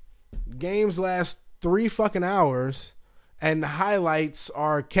 Games last 3 fucking hours, and the highlights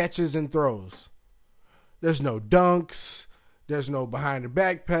are catches and throws. There's no dunks. There's no behind the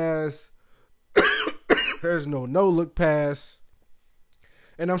back pass. There's no look pass.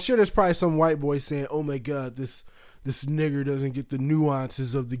 And I'm sure there's probably some white boy saying, "Oh my God, this This nigger doesn't get the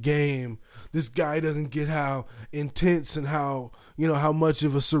nuances of the game. This guy doesn't get how intense and how, how much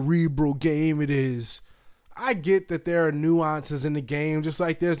of a cerebral game it is. I get that there are nuances in the game, just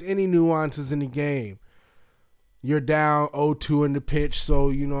like there's any nuances in the game. You're down 0-2 in the pitch, so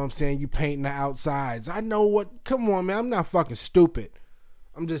you know what I'm saying, you painting the outsides. I know what, come on, man, I'm not fucking stupid.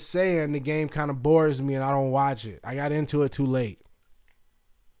 I'm just saying the game kind of bores me and I don't watch it. I got into it too late.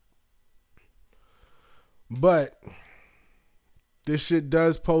 But this shit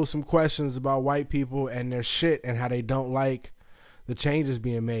does pose some questions about white people and their shit and how they don't like the changes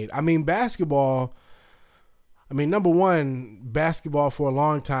being made. I mean, basketball, number one, basketball for a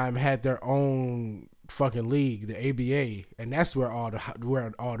long time had their own fucking league, the ABA, and that's where all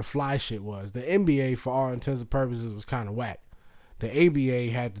the fly shit was. The NBA, for all intents and purposes, was kind of whack. The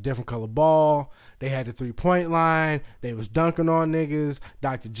ABA had the different color ball. They had the 3-point line. They was dunking on niggas.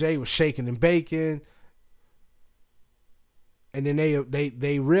 Dr. J was shaking and baking. And then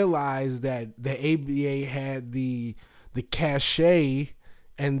they realized that the ABA had the cachet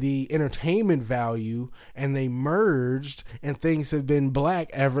and the entertainment value, and they merged, and things have been black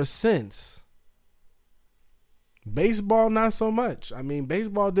ever since. Baseball, not so much.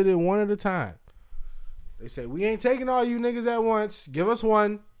 Baseball did it one at a time. They say, we ain't taking all you niggas at once. Give us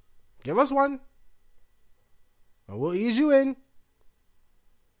one. Give us one. And we'll ease you in.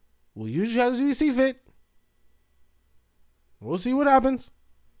 We'll use you as you see fit. We'll see what happens.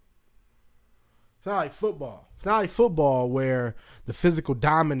 It's not like football. It's not like football where the physical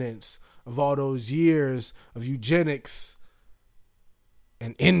dominance of all those years of eugenics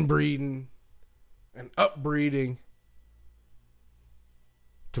and inbreeding and upbreeding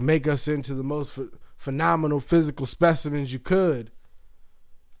to make us into the most phenomenal physical specimens you could.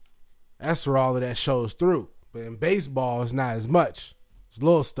 That's where all of that shows through. But in baseball, it's not as much. It's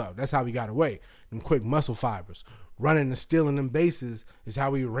little stuff. That's how we got away. Them quick muscle fibers. Running and stealing them bases is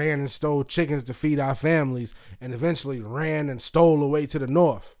how we ran and stole chickens to feed our families and eventually ran and stole away to the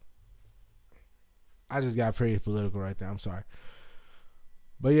north. I just got pretty political right there. I'm sorry.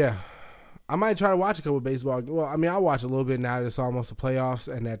 But yeah, I might try to watch a couple of baseball. Well, I'll watch a little bit now that it's almost the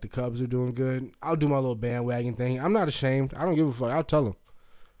playoffs and that the Cubs are doing good. I'll do my little bandwagon thing. I'm not ashamed. I don't give a fuck. I'll tell them.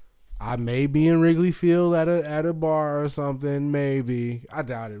 I may be in Wrigley Field at a bar or something. Maybe. I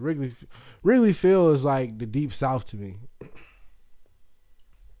doubt it. Wrigley Field is like the deep south to me.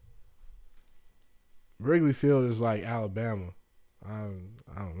 Wrigley Field is like Alabama. I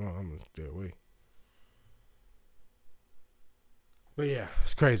don't know. I'm gonna stay away. But yeah,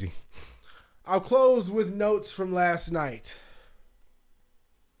 it's crazy. I'll close with notes from last night.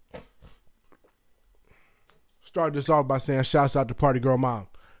 Start this off by saying shouts out to Party Girl Mom.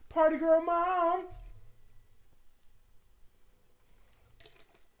 Party Girl Mom.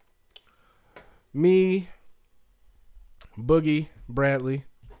 Me, Boogie, Bradley,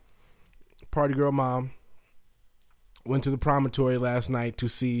 Party Girl Mom, went to the Promontory last night to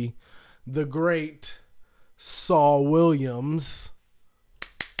see the great Saul Williams.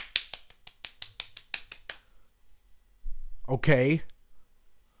 Okay.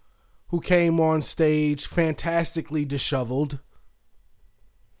 Who came on stage fantastically disheveled.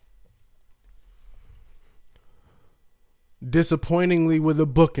 Disappointingly with a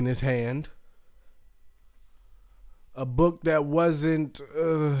book in his hand. A book that wasn't,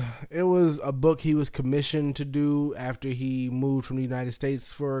 it was a book he was commissioned to do after he moved from the United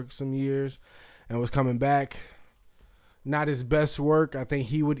States for some years and was coming back. Not his best work. I think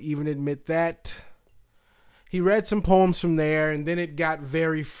he would even admit that. He read some poems from there, and then it got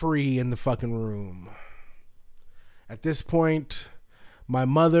very free in the fucking room. At this point, my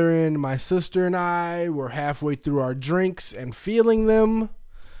mother and my sister and I were halfway through our drinks and feeling them,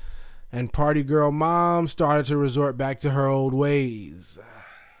 and Party Girl Mom started to resort back to her old ways.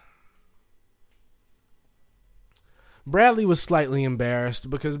 Bradley was slightly embarrassed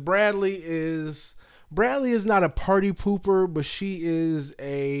because Bradley is not a party pooper, but she is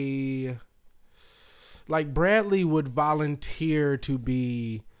Bradley would volunteer to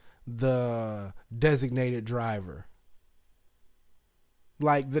be the designated driver.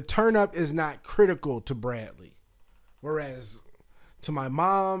 Like, the turn up is not critical to Bradley. Whereas to my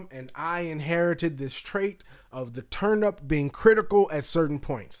mom and I inherited this trait of the turn up being critical at certain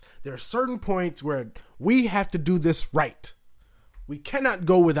points. There are certain points where we have to do this right. We cannot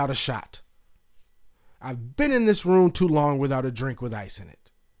go without a shot. I've been in this room too long without a drink with ice in it.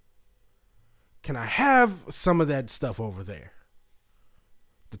 Can I have some of that stuff over there?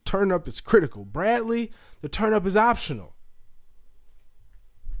 The turn up is critical. Bradley, the turn up is optional.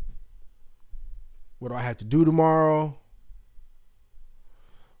 What do I have to do tomorrow?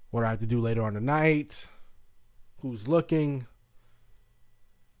 What do I have to do later on tonight? Who's looking?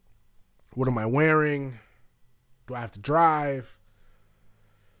 What am I wearing? Do I have to drive?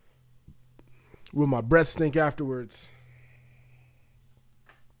 Will my breath stink afterwards?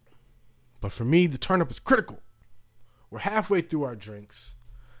 But for me, the turn up is critical. We're halfway through our drinks.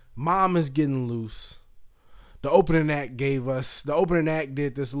 Mom is getting loose. The opening act did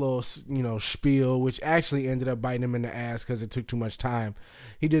this little, spiel, which actually ended up biting him in the ass because it took too much time.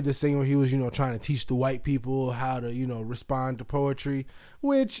 He did this thing where he was, trying to teach the white people how to, respond to poetry,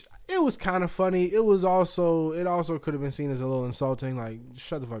 which it was kind of funny. It also could have been seen as a little insulting, like,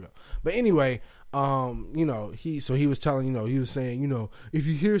 shut the fuck up. But anyway, he was telling, he was saying, if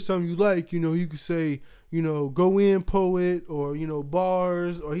you hear something you like, you could say, go in, poet, or,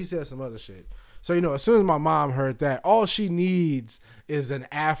 bars, or he said some other shit. So, as soon as my mom heard that, all she needs is an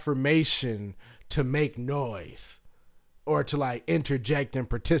affirmation to make noise or to, like, interject and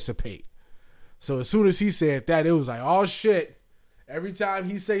participate. So as soon as he said that, it was like, oh, shit. Every time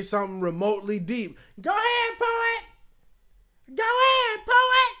he say something remotely deep, go ahead, poet. Go ahead,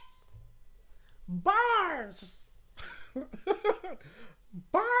 poet. Bars.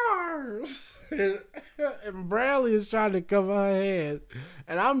 Bars. And Bradley is trying to cover her head,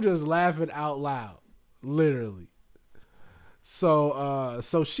 and I'm just laughing out loud, literally.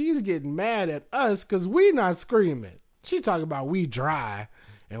 So she's getting mad at us because we not screaming. She talking about we dry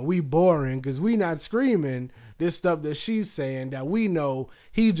and we boring because we not screaming this stuff that she's saying that we know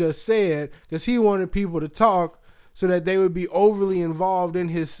he just said because he wanted people to talk so that they would be overly involved in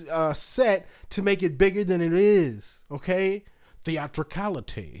his set to make it bigger than it is. Okay?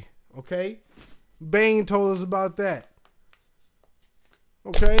 Theatricality. Okay? Bane told us about that.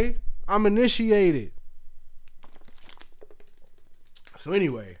 Okay? I'm initiated. So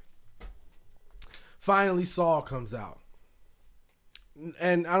anyway, finally Saul comes out.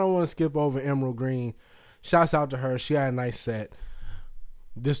 And I don't want to skip over Emerald Green. Shouts out to her. She had a nice set.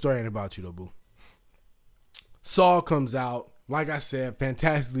 This story ain't about you though, boo. Saul comes out, like I said,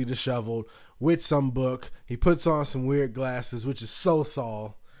 fantastically disheveled with some book. He puts on some weird glasses, which is so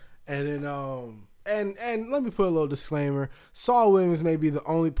Saul. And then and let me put a little disclaimer. Saul Williams may be the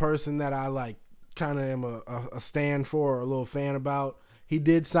only person that I like kind of am a stand for or a little fan about. He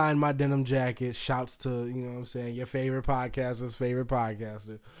did sign my denim jacket. Shouts to, your favorite podcaster's favorite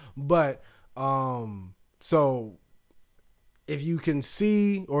podcaster. But so if you can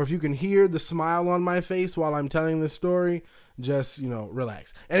see or if you can hear the smile on my face while I'm telling this story, just,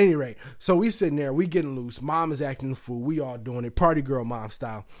 relax. At any rate, so we sitting there, we getting loose. Mom is acting the fool. We all doing it. Party girl mom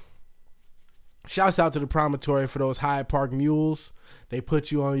style. Shouts out to the promontory for those Hyde Park mules. They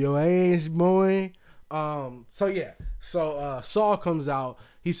put you on your ass, boy. So Saul comes out.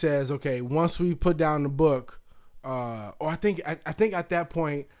 He says, okay, once we put down the book, or I think at that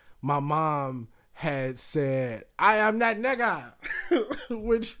point, my mom had said, I am that nigga,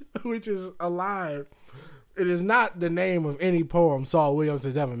 which is a lie. It is not the name of any poem Saul Williams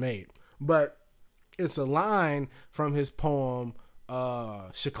has ever made, but it's a line from his poem,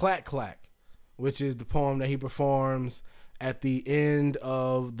 Shaclack Clack, which is the poem that he performs at the end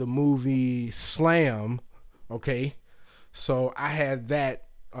of the movie Slam. Okay. So I had that,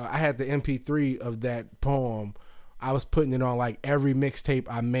 I had the MP3 of that poem. I was putting it on like every mixtape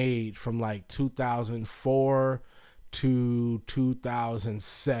I made from like 2004 to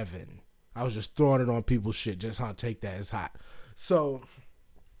 2007. I was just throwing it on people's shit. Just, take that, it's hot. So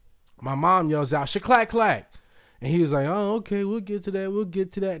my mom yells out, Shaclack Clack. And he was like, oh, okay, we'll get to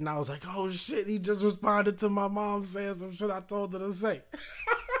that. And I was like, oh, shit, he just responded to my mom saying some shit I told her to say.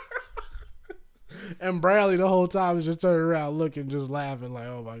 And Bradley the whole time was just turning around looking, just laughing like,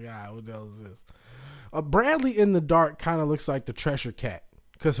 oh, my God, what the hell is this? Bradley in the dark kind of looks like the Treasure Cat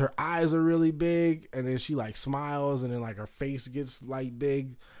because her eyes are really big and then she like smiles and then like her face gets like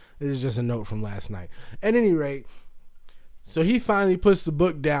big. This is just a note from last night. At any rate, so he finally puts the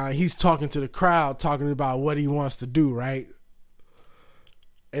book down. He's talking to the crowd, talking about what he wants to do, right?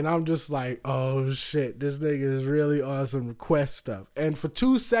 And I'm just like, oh shit, this nigga is really on some request stuff. And for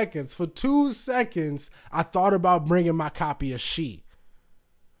 2 seconds, I thought about bringing my copy of She,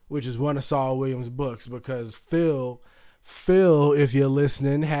 which is one of Saul Williams' books, because Phil, if you're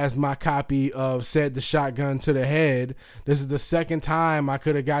listening, has my copy of Said the Shotgun to the Head. This is the second time I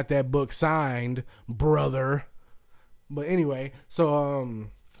could have got that book signed, brother. But anyway, so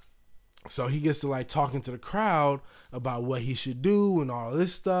he gets to like talking to the crowd about what he should do and all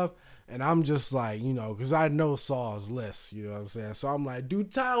this stuff. And I'm just like, because I know Saul's list, you know what I'm saying? So I'm like, do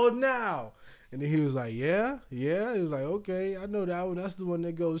towel now. And then he was like, yeah. He was like, okay, I know that one. That's the one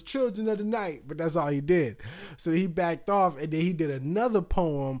that goes, Children of the Night. But that's all he did. So he backed off, and then he did another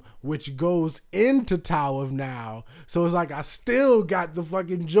poem which goes into Tower of Now. So it's like I still got the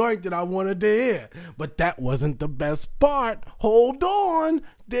fucking joint that I wanted to hear. But that wasn't the best part. Hold on.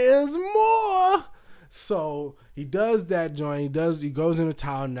 There's more. So he does that joint. He goes into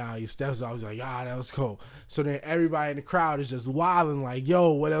Town Now. He steps out. He's like, that was cool. So then everybody in the crowd is just wilding like,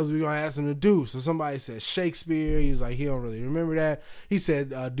 yo, what else we gonna ask him to do? So somebody said Shakespeare. He was like, he don't really remember that. He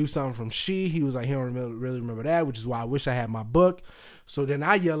said, do something from She. He was like, he don't really remember that, which is why I wish I had my book. So then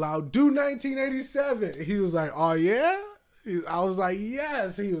I yell out, do 1987. He was like, oh yeah? I was like,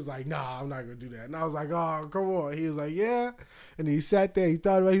 yes. He was like, nah, I'm not gonna do that. And I was like, oh, come on. He was like, yeah. And he sat there, he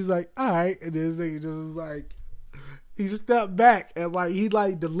thought about it, he was like, all right. And then this nigga just was like, he stepped back and like he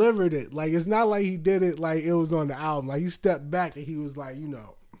like delivered it. Like it's not like he did it like it was on the album. Like he stepped back and he was like,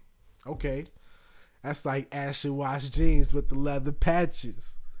 okay. That's like acid wash jeans with the leather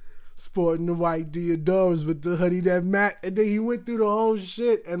patches. Sporting the white Diodorus with the hoodie that matte. And then he went through the whole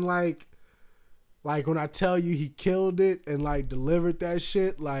shit and like when I tell you he killed it and like delivered that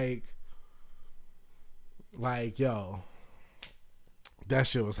shit, like yo, that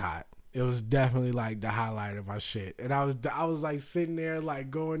shit was hot. It was definitely like the highlight of my shit. And I was like sitting there like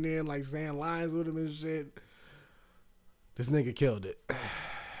going in like saying lines with him and shit. This nigga killed it.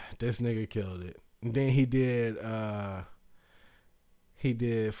 And then he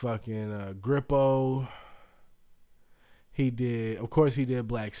did fucking Grippo. He did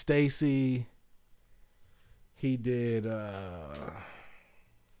Black Stacy. He did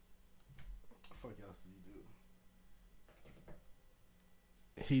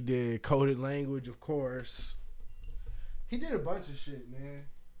He did Coded Language, of course. He did a bunch of shit, man.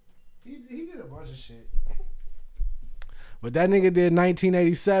 He did a bunch of shit. But that nigga did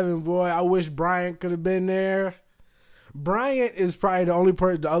 1987, boy. I wish Bryant could have been there. Bryant is probably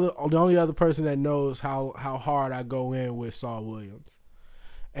the only other person that knows how hard I go in with Saul Williams.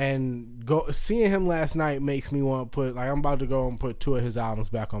 And seeing him last night makes me want to put, like, I'm about to go and put 2 of his albums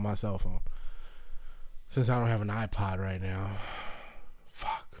back on my cell phone. Since I don't have an iPod right now.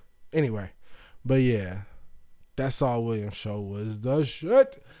 Fuck. Anyway, but yeah, that Saul Williams show was the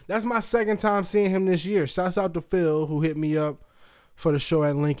shit. That's my second time seeing him this year. Shouts out to Phil, who hit me up for the show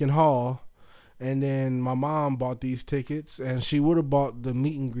at Lincoln Hall. And then my mom bought these tickets, and she would have bought the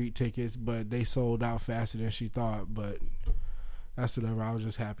meet and greet tickets, but they sold out faster than she thought. But that's whatever. I was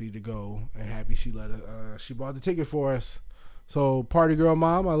just happy to go and happy she bought the ticket for us. So party girl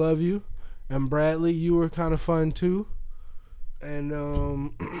mom, I love you. And Bradley, you were kind of fun too. And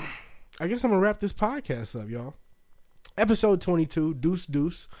I guess I'm gonna wrap this podcast up, y'all. Episode 22,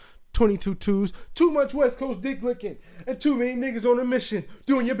 Deuce, 22 twos, too much West Coast dick licking, and too many niggas on a mission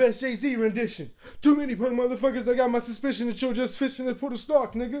doing your best Jay-Z rendition. Too many punk motherfuckers that got my suspicion that you're just fishing and put a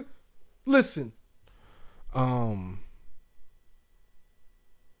stalk, nigga. Listen,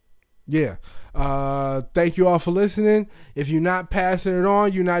 yeah. Thank you all for listening. If you're not passing it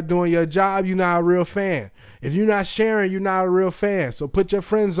on, you're not doing your job, you're not a real fan. If you're not sharing, you're not a real fan. So put your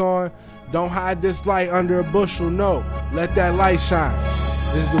friends on. Don't hide this light under a bushel. No, let that light shine.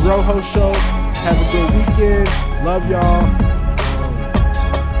 This is the Rojo Show. Have a good weekend. Love y'all.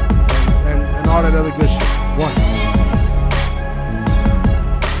 And all that other good shit. One.